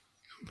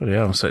 Bloody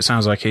hell! So it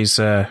sounds like he's,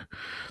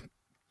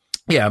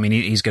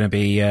 he's going to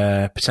be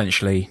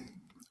potentially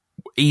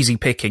easy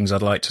pickings.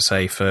 I'd like to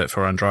say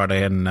for Andrade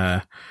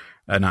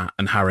and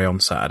Harry on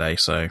Saturday.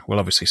 So we'll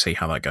obviously see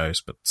how that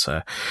goes. But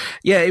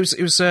it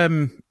was.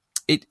 I'm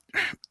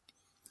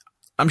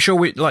sure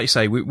we, like you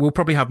say, we'll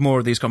probably have more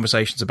of these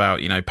conversations about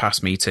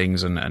past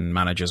meetings and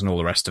managers and all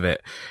the rest of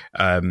it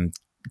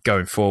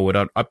going forward.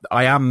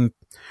 I am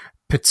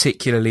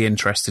particularly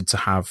interested to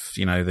have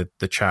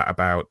the chat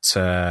about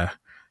the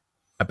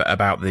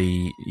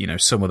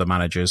some of the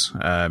managers.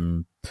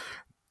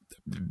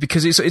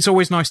 Because it's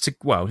always nice to,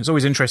 it's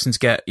always interesting to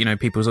get,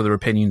 people's other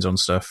opinions on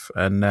stuff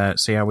and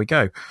see how we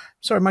go.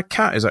 Sorry, my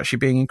cat is actually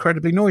being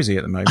incredibly noisy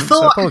at the moment. I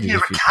thought I could hear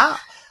a cat.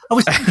 I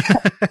was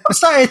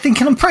started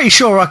thinking, I'm pretty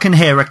sure I can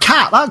hear a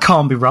cat. That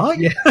can't be right.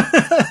 Yeah.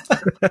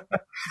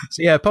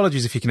 So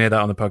apologies if you can hear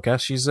that on the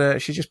podcast. She's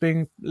just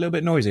being a little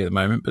bit noisy at the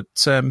moment, but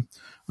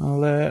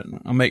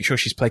I'll make sure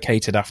she's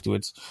placated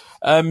afterwards.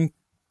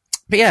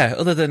 But yeah,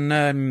 other than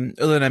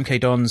MK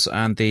Dons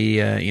and the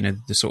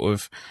the sort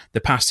of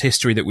the past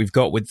history that we've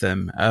got with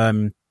them,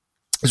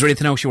 is there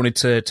anything else you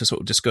wanted to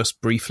sort of discuss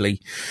briefly?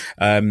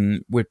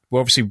 We're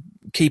obviously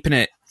keeping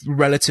it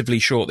relatively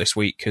short this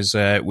week because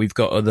we've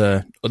got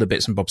other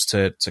bits and bobs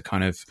to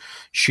kind of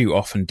shoot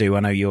off and do.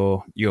 I know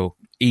you're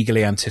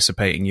eagerly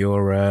anticipating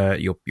your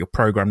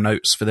program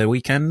notes for the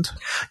weekend.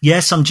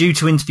 Yes, I'm due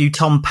to interview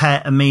Tom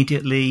Pett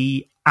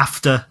immediately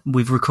after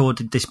we've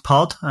recorded this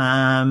pod.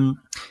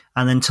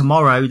 And then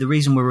tomorrow, the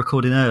reason we're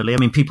recording early,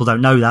 people don't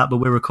know that, but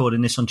we're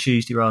recording this on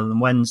Tuesday rather than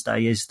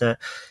Wednesday, is that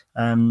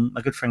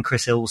my good friend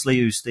Chris Ilsley,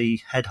 who's the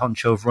head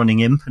honcho of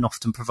Running Imp and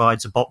often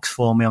provides a box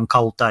for me on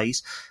cold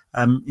days,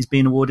 is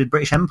being awarded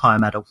British Empire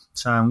Medal.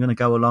 So I'm going to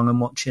go along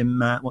and watch him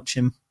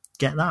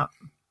get that.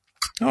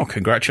 Oh,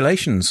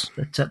 congratulations.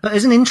 But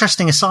as an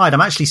interesting aside,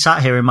 I'm actually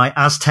sat here in my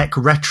Aztec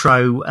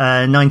retro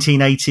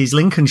 1980s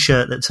Lincoln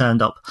shirt that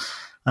turned up.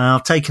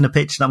 I've taken a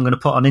picture that I'm going to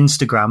put on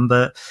Instagram,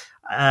 but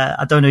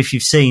I don't know if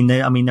you've seen.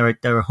 They're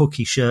a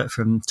hooky shirt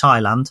from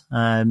Thailand,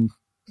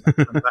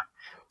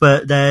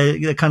 but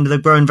they're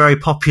grown very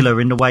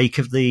popular in the wake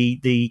of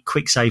the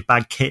quick save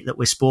bag kit that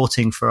we're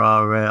sporting for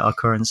our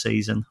current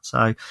season.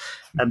 So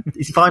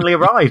it's finally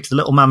arrived. The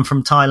little man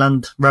from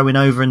Thailand rowing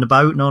over in the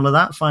boat and all of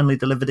that finally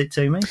delivered it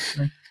to me.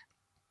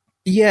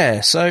 Yeah,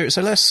 so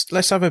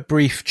let's have a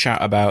brief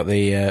chat about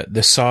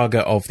the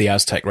saga of the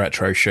Aztec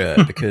retro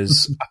shirt,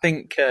 because I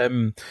think,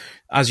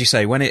 as you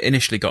say, when it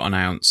initially got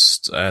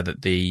announced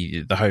that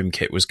the home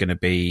kit was going to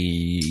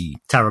be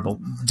terrible,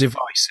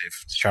 divisive,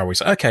 shall we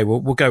say? Okay,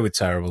 we'll go with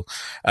terrible.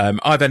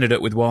 I've ended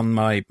up with one.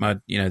 My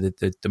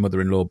the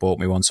mother-in-law bought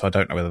me one, so I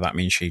don't know whether that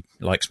means she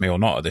likes me or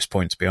not at this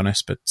point, to be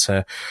honest. But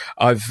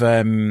I've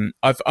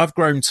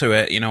grown to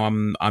it.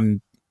 I'm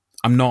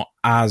not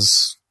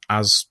as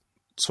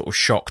sort of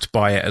shocked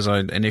by it as I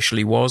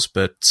initially was,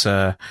 but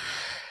the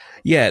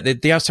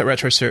Aztec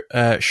retro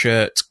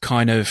shirt,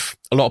 kind of,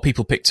 a lot of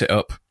people picked it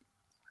up,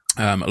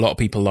 a lot of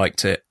people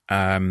liked it,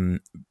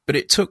 but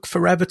it took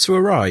forever to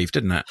arrive,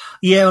 didn't it?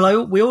 Yeah,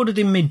 well, we ordered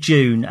in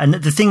mid-June, and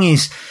the thing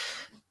is,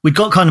 we'd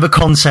got kind of a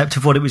concept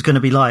of what it was going to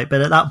be like,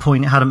 but at that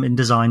point it hadn't been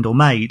designed or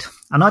made.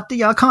 And I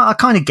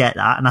kind of get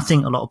that, and I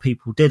think a lot of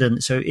people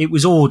didn't. So it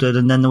was ordered,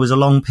 and then there was a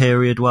long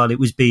period while it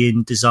was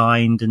being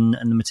designed and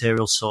the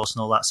material sourced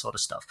and all that sort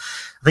of stuff.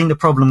 I think the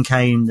problem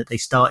came that they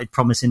started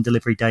promising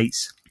delivery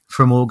dates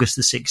from August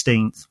the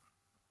 16th.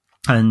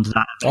 And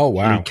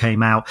that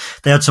came out.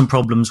 They had some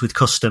problems with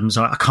customs.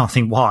 I can't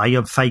think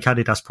why. Fake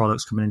Adidas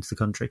products coming into the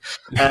country.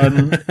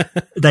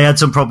 They had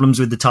some problems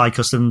with the Thai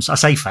customs. I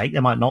say fake, they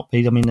might not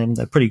be.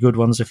 They're pretty good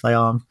ones if they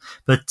aren't.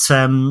 But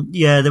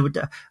they would.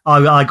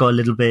 I got a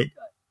little bit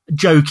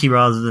jokey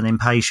rather than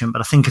impatient.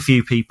 But I think a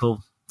few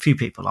people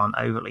aren't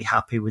overly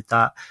happy with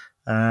that.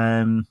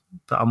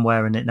 but I'm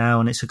wearing it now,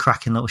 and it's a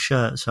cracking little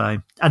shirt. So,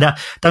 and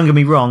don't get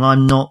me wrong,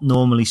 I'm not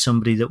normally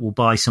somebody that will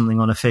buy something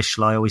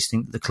unofficial. I always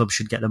think that the club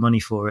should get the money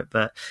for it.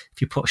 But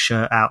if you put a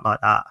shirt out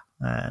like that,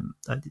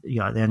 at the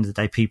end of the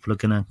day, people are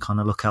going to kind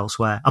of look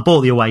elsewhere. I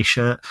bought the away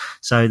shirt,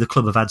 so the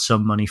club have had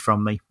some money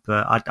from me.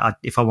 But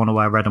if I want to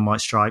wear red and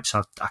white stripes,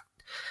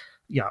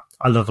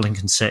 I love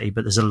Lincoln City,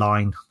 but there's a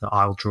line that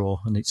I'll draw,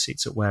 and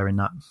it's at wearing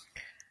that.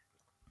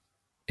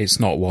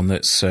 It's not one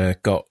that's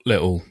got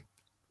little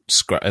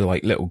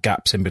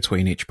gaps in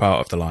between each part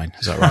of the line.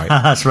 Is that right?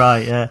 That's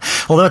right, yeah.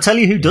 Although I tell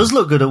you who does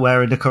look good at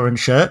wearing the current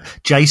shirt,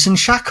 Jason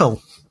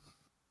Shackle.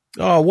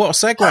 Oh, what a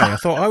segue. I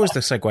thought I was the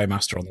segue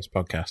master on this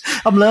podcast.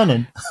 I'm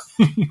learning.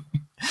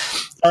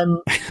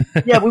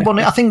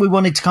 I think we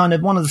wanted to kind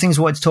of, one of the things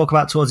we wanted to talk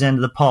about towards the end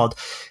of the pod,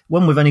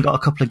 when we've only got a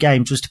couple of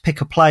games, was to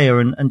pick a player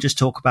and just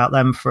talk about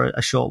them for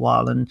a short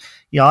while. And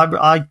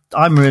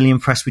I'm really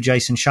impressed with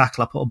Jason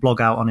Shackle. I put a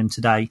blog out on him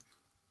today.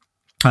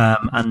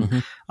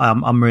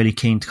 I'm really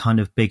keen to kind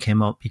of big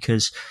him up,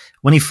 because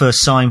when he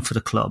first signed for the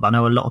club, I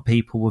know a lot of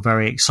people were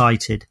very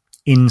excited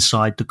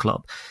inside the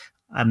club.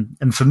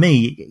 And for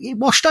me, it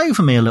washed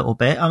over me a little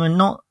bit. I mean,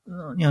 not,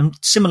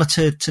 similar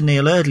to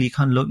Neil Erdley, you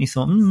kind of looked and you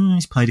thought,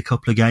 he's played a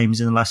couple of games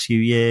in the last few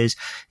years.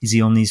 Is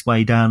he on his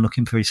way down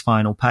looking for his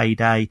final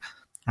payday?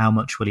 How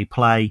much will he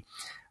play?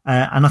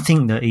 And I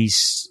think that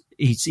he's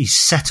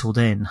settled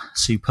in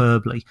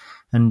superbly.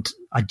 And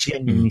I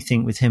genuinely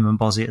think with him and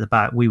Bozzy at the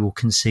back, we will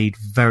concede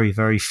very,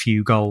 very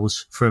few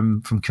goals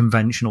from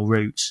conventional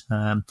routes.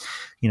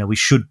 We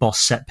should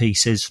boss set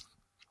pieces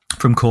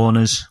from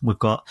corners. We've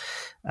got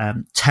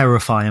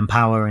terrifying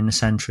power in the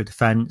centre of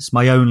defence.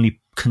 My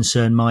only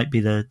concern might be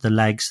the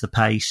legs, the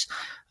pace.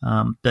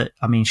 But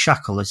I mean,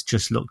 Shackle has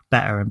just looked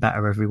better and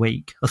better every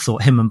week. I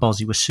thought him and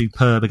Bozzy were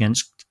superb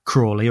against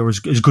Crawley, or as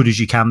good as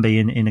you can be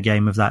in a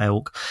game of that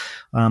ilk.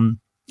 And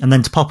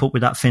then to pop up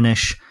with that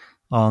finish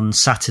on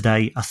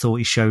Saturday, I thought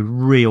he showed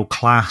real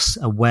class,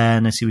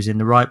 awareness. He was in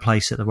the right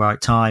place at the right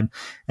time.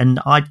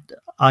 And I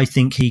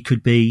think he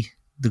could be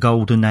the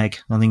golden egg.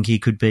 I think he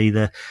could be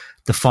the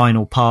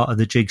final part of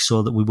the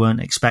jigsaw that we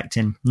weren't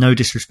expecting. No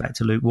disrespect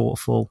to Luke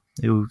Waterfall.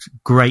 He was a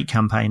great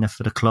campaigner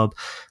for the club,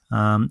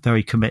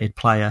 very committed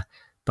player.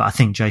 But I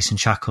think Jason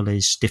Shackle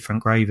is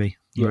different gravy.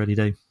 You really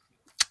do.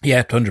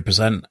 Yeah,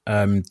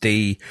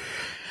 100%.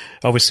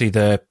 Obviously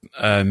the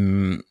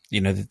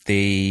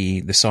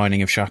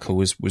signing of Shackle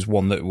was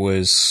one that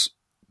was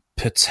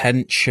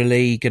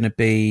potentially going to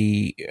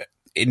be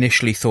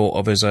initially thought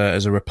of as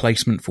a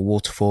replacement for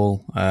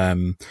Waterfall.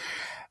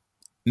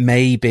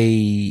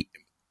 Maybe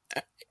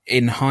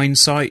in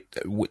hindsight,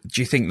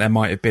 do you think there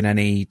might have been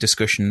any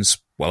discussions?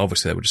 Well,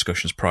 obviously there were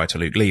discussions prior to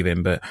Luke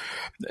leaving, but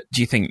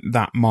do you think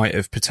that might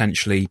have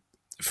potentially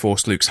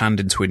forced Luke's hand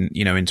into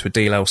a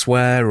deal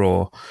elsewhere,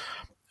 or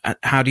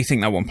how do you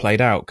think that one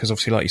played out? Because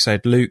obviously, like you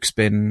said, Luke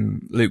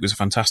was a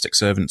fantastic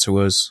servant to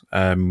us.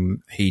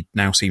 He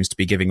now seems to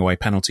be giving away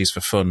penalties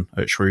for fun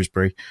at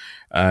Shrewsbury,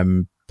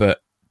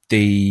 but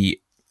the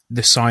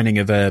signing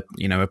of a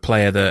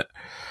player that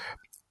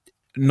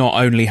not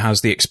only has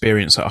the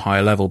experience at a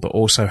higher level, but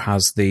also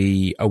has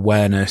the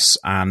awareness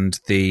and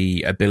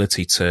the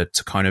ability to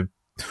kind of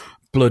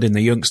blood in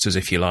the youngsters,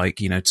 if you like,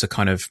 to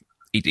kind of,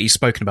 he's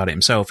spoken about it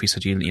himself. He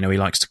said, he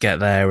likes to get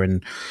there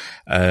and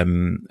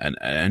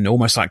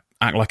almost like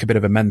act like a bit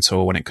of a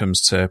mentor when it comes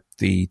to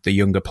the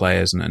younger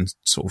players and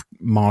sort of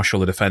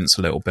marshal the defence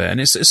a little bit. And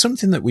it's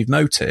something that we've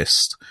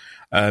noticed,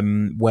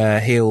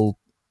 where he'll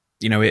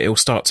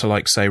start to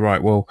like say,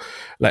 right, well,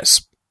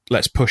 let's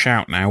push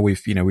out now.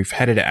 We've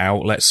headed it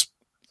out. Let's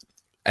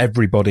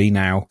everybody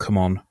now, come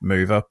on,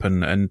 move up.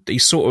 And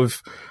he's sort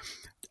of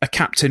a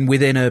captain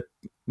within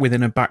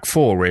a back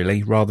four,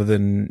 really, rather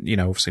than,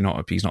 obviously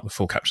he's not the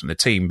full captain of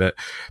the team, but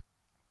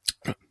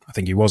I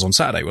think he was on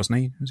Saturday, wasn't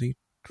he? Was he?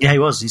 Yeah, he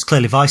was. He's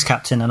clearly vice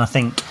captain, and I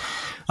think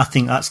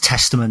that's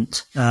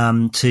testament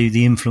to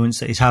the influence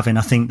that he's having.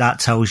 I think that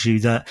tells you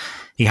that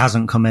he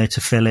hasn't come here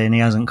to fill in. He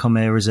hasn't come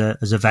here as a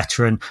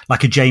veteran,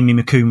 like a Jamie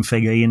McComb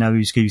figure,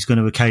 who's going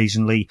to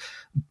occasionally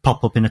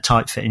pop up in a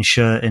tight-fitting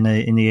shirt in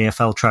the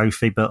EFL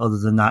trophy, but other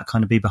than that,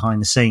 kind of be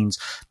behind the scenes.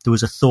 There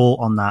was a thought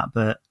on that,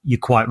 but you're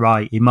quite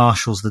right. He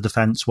marshals the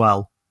defence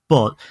well,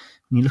 but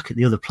when you look at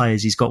the other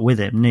players he's got with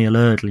him, Neil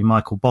Erdley,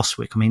 Michael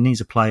Boswick, I mean, these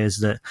are players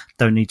that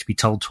don't need to be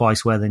told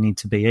twice where they need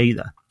to be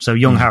either. So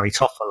young Harry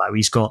Toffolo,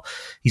 he's got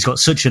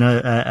such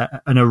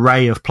an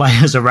array of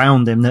players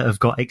around him that have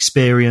got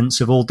experience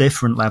of all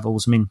different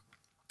levels. I mean,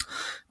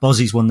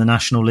 Bozzy's won the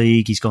National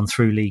League, he's gone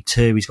through League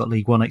Two, he's got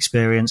League One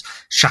experience.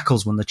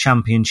 Shackle's won the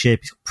Championship,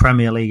 he's got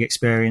Premier League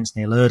experience.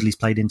 Neil Erdley's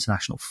played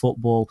international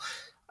football.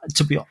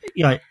 To be,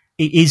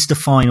 it is the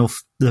final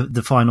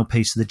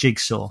piece of the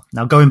jigsaw.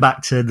 Now, going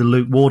back to the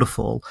Luke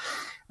Waterfall,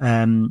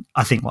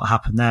 I think what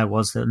happened there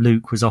was that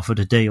Luke was offered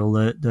a deal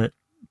that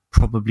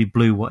probably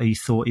blew what he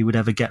thought he would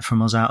ever get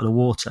from us out of the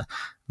water.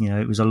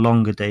 It was a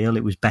longer deal,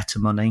 it was better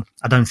money.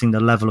 I don't think the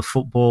level of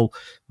football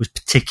was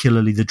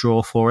particularly the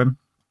draw for him.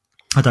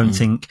 I don't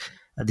think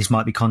this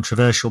might be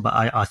controversial, but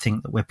I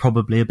think that we're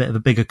probably a bit of a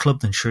bigger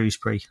club than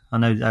Shrewsbury. I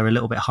know they're a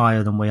little bit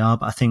higher than we are,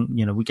 but I think,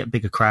 we get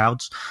bigger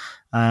crowds.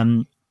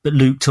 But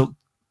Luke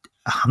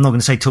I'm not going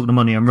to say took the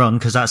money and run,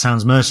 because that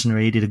sounds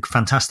mercenary. He did a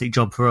fantastic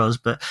job for us,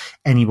 but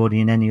anybody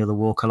in any other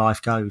walk of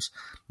life goes.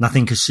 And I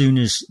think as soon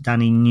as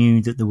Danny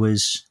knew that there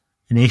was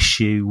an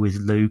issue with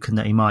Luke and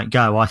that he might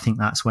go, I think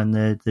that's when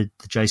the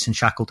Jason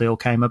Shackle deal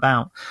came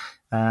about.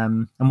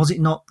 And was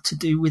it not to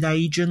do with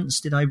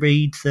agents? Did I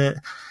read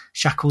that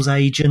Shackle's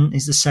agent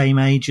is the same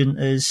agent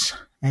as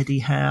Eddie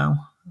Howe?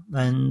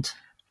 And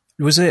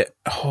was it?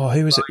 Oh,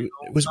 who was it?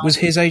 Was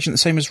his agent the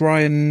same as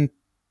Ryan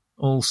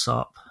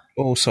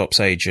Allsop's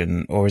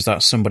agent, or is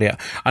that somebody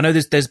else? I know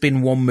there's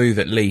been one move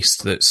at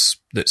least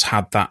that's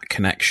had that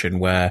connection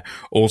where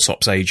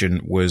Allsop's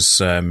agent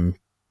was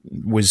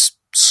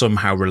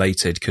somehow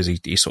related, because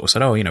he sort of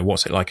said, oh,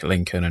 what's it like at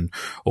Lincoln? And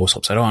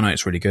Allsop said, oh, no,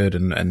 it's really good.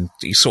 And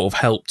he sort of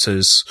helped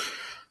us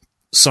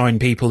sign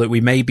people that we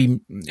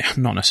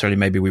not necessarily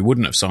maybe we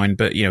wouldn't have signed,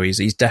 but,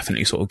 he's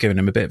definitely sort of given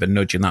him a bit of a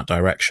nudge in that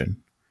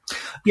direction.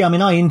 Yeah, I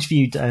mean, I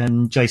interviewed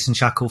Jason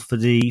Shackle for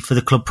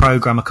the club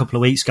programme a couple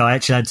of weeks ago. I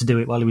actually had to do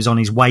it while he was on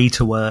his way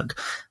to work,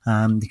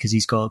 because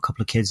he's got a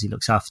couple of kids he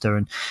looks after.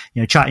 And,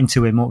 chatting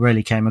to him, what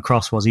really came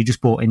across was he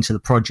just bought into the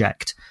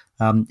project.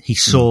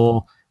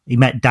 He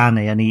met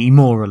Danny, and he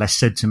more or less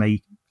said to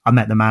me, I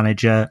met the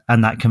manager,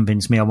 and that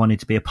convinced me I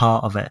wanted to be a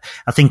part of it.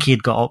 I think he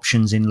had got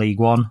options in League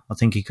One. I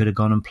think he could have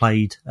gone and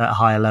played at a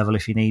higher level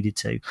if he needed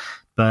to.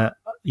 But,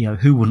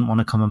 who wouldn't want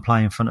to come and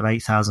play in front of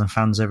 8,000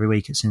 fans every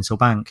week at Sincil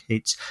Bank?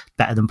 It's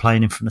better than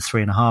playing in front of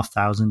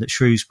 3,500 at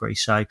Shrewsbury.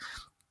 So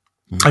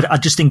I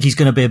just think he's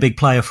going to be a big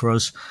player for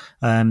us.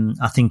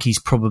 I think he's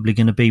probably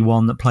going to be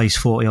one that plays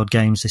 40-odd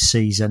games this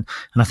season.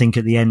 And I think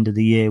at the end of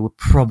the year, we're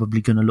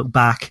probably going to look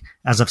back,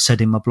 as I've said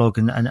in my blog,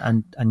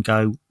 and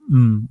go,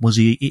 was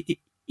he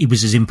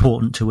was as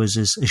important to us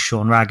as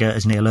Sean Raggett,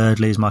 as Neil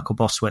Eardley, as Michael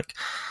Boswick.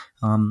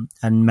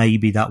 And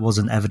maybe that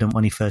wasn't evident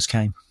when he first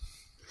came.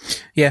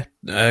 Yeah,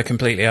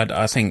 completely.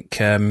 I think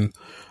my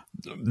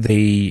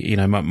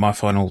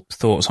final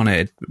thoughts on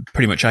it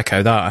pretty much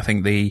echo that. I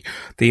think the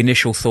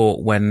initial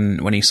thought when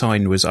he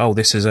signed was, oh,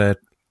 this is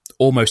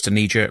almost a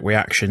knee-jerk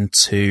reaction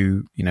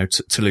to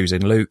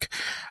losing Luke.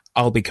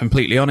 I'll be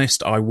completely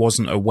honest, I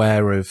wasn't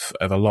aware of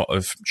a lot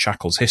of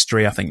Shackle's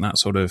history. I think that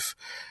sort of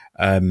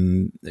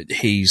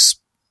he's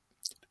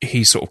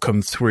sort of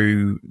come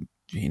through.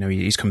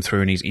 He's come through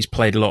and he's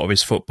played a lot of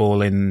his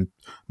football in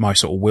my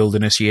sort of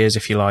wilderness years,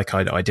 if you like.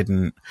 I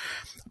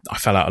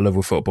fell out of love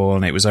with football,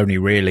 and it was only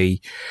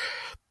really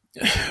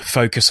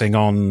focusing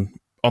on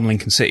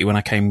Lincoln City when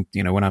I came,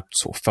 when I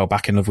sort of fell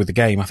back in love with the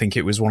game. I think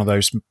it was one of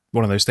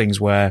those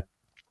things where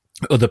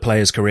other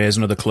players' careers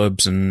and other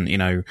clubs and,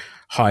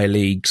 higher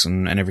leagues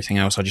and everything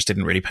else, I just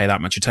didn't really pay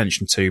that much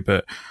attention to.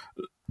 But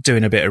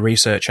doing a bit of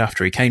research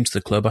after he came to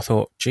the club, I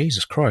thought,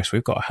 Jesus Christ,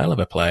 we've got a hell of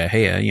a player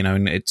here,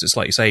 and it's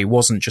like you say, he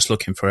wasn't just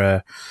looking for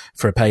a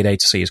payday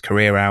to see his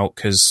career out,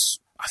 because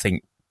I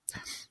think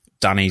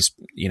Danny's,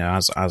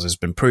 as has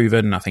been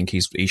proven, I think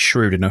he's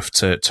shrewd enough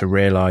to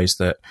realise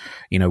that,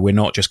 we're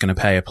not just going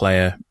to pay a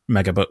player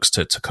mega bucks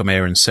to come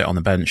here and sit on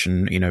the bench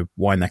and,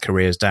 wind their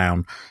careers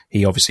down.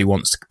 He obviously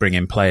wants to bring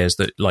in players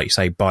that, like you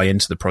say, buy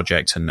into the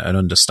project and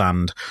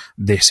understand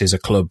this is a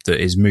club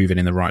that is moving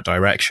in the right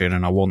direction.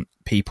 And I want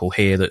people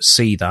here that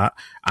see that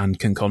and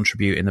can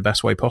contribute in the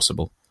best way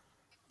possible.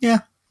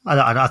 Yeah,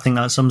 I think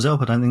that sums it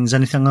up. I don't think there's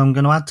anything I'm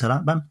going to add to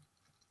that, Ben.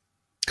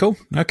 Cool.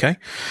 Okay.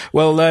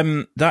 Well,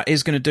 that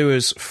is going to do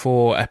us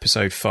for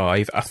episode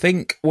 5. I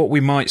think what we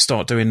might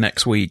start doing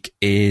next week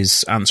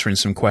is answering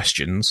some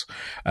questions.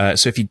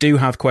 So if you do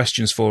have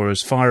questions for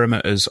us, fire them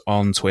at us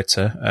on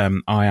Twitter.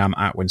 I am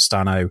at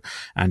Winstano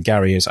and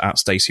Gary is at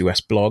Stacey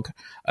West Blog.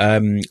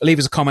 Leave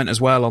us a comment as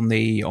well on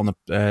the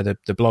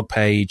blog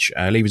page.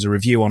 Leave us a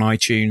review on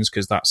iTunes,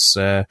 because that's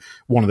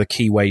one of the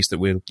key ways that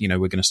we're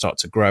going to start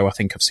to grow. I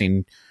think I've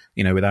seen,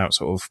 without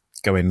sort of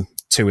going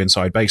too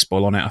inside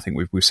baseball on it, I think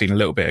we've seen a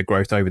little bit of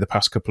growth over the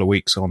past couple of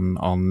weeks on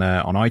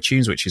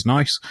iTunes, which is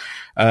nice.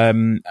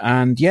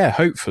 And yeah,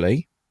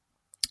 hopefully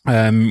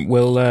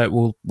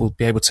we'll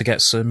be able to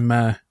get some.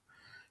 I'll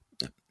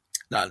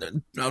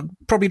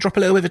probably drop a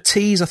little bit of a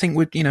tease. I think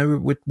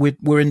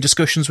we're in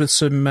discussions with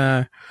some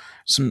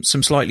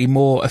slightly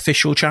more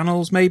official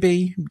channels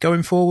maybe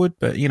going forward,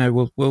 but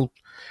we'll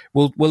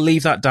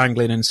leave that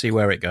dangling and see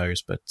where it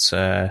goes. But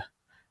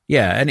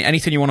yeah,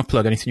 anything you want to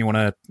plug? Anything you want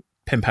to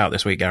pimp out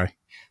this week, Gary?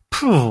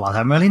 I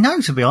don't really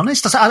know, to be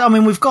honest. I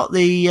mean, we've got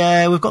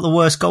the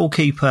worst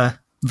goalkeeper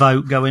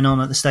vote going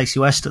on at the Stacey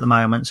West at the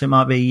moment, so it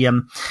might be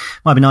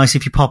nice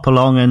if you pop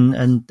along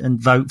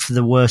and vote for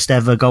the worst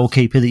ever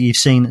goalkeeper that you've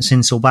seen at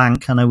Sincil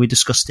Bank. I know we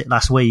discussed it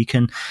last week,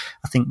 and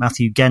I think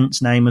Matthew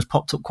Gent's name has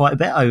popped up quite a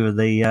bit over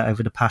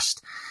the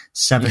past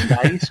 7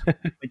 days,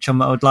 which I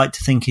would like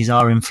to think is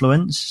our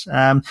influence.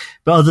 But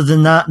other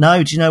than that,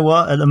 no. Do you know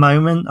what? At the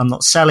moment, I'm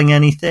not selling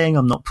anything.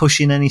 I'm not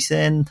pushing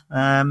anything.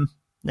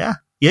 Yeah,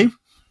 you?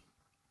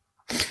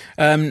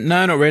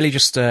 No, not really.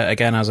 Just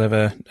again, as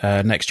ever,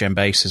 Next Gen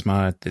Base is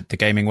the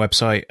gaming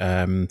website.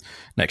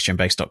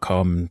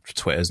 nextgenbase.com.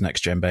 Twitter's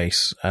Next Gen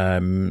Base.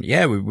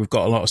 We've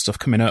got a lot of stuff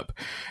coming up,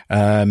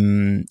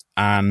 and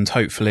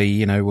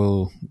hopefully,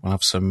 we'll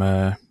have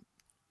some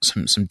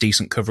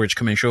decent coverage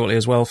coming shortly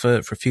as well for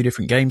a few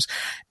different games,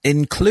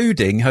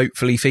 including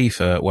hopefully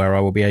FIFA, where I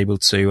will be able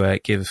to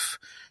give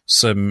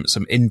some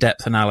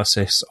in-depth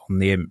analysis on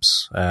the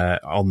imps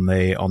on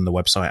the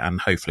website and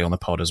hopefully on the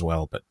pod as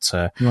well. But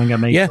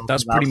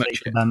that's pretty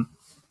much it.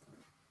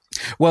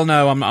 Well,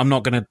 no, I'm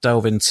not going to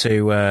delve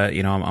into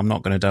I'm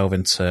not going to delve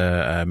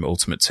into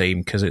Ultimate Team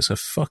because it's a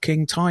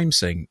fucking time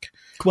sink.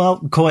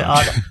 Well,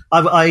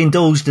 I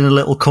indulged in a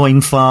little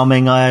coin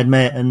farming, I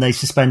admit, and they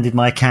suspended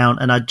my account,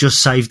 and I just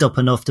saved up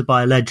enough to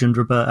buy a legend,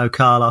 Roberto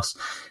Carlos,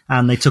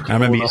 and they took it. I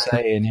remember you off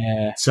saying,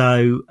 yeah.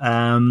 So,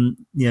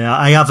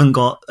 I haven't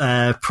got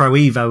Pro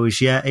Evo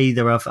as yet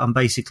either. I'm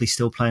basically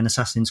still playing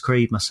Assassin's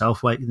Creed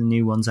myself, waiting the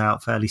new one's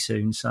out fairly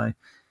soon. So,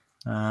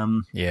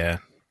 yeah.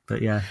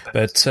 But yeah.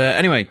 But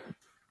anyway,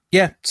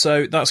 yeah,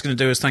 so that's going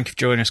to do us. Thank you for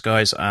joining us,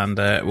 guys, and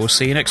we'll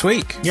see you next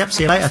week. Yep,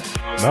 see you later.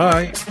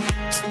 Bye.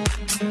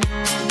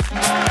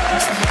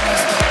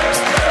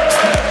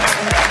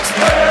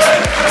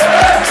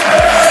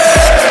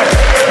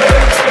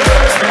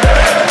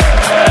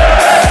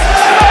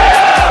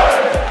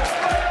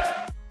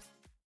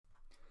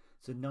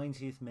 It's the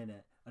 90th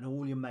minute, and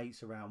all your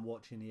mates around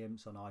watching the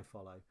imps on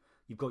iFollow.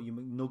 You've got your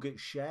McNugget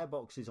share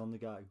boxes on the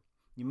go.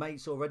 Your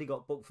mate's already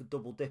got booked for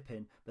double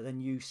dipping, but then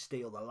you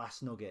steal the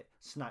last nugget,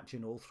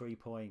 snatching all 3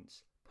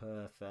 points.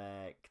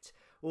 Perfect.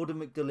 Order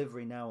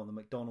McDelivery now on the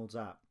McDonald's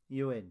app.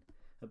 You in?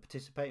 At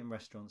participating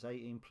restaurants,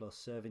 18 plus,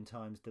 serving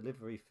times,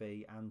 delivery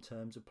fee and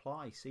terms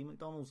apply. See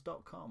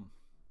mcdonalds.com.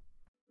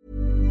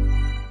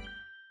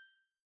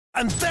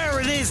 And there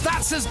it is,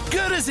 that's as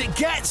good as it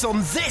gets on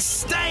this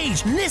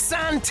stage.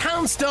 Nissan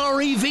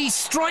Townstar EV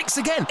strikes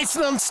again. It's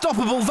an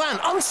unstoppable van,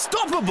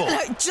 unstoppable.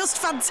 Just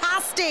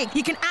fantastic.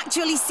 You can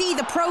actually see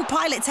the Pro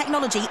Pilot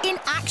technology in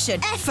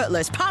action.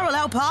 Effortless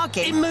parallel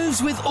parking. It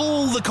moves with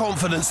all the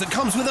confidence that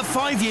comes with a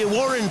 5-year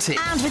warranty.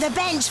 And with a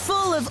bench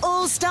full of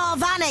all-star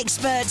van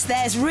experts,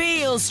 there's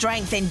real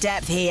strength in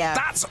depth here.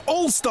 That's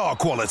all-star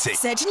quality.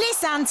 Search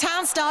Nissan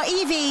Townstar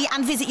EV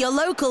and visit your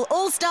local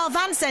all-star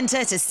van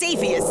centre to see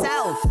for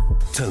yourself.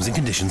 Terms and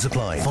conditions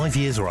apply. 5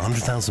 years or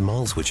 100,000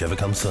 miles, whichever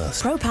comes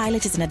first. Pro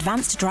Pilot is an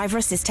advanced driver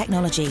assist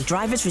technology.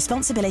 Driver's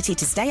responsibility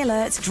to stay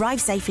alert, drive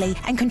safely,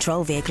 and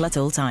control vehicle at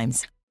all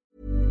times.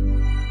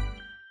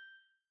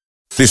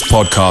 This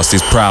podcast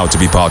is proud to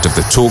be part of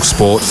the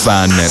TalkSport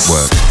Fan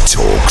Network.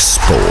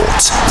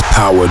 TalkSport.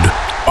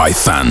 Powered by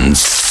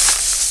fans.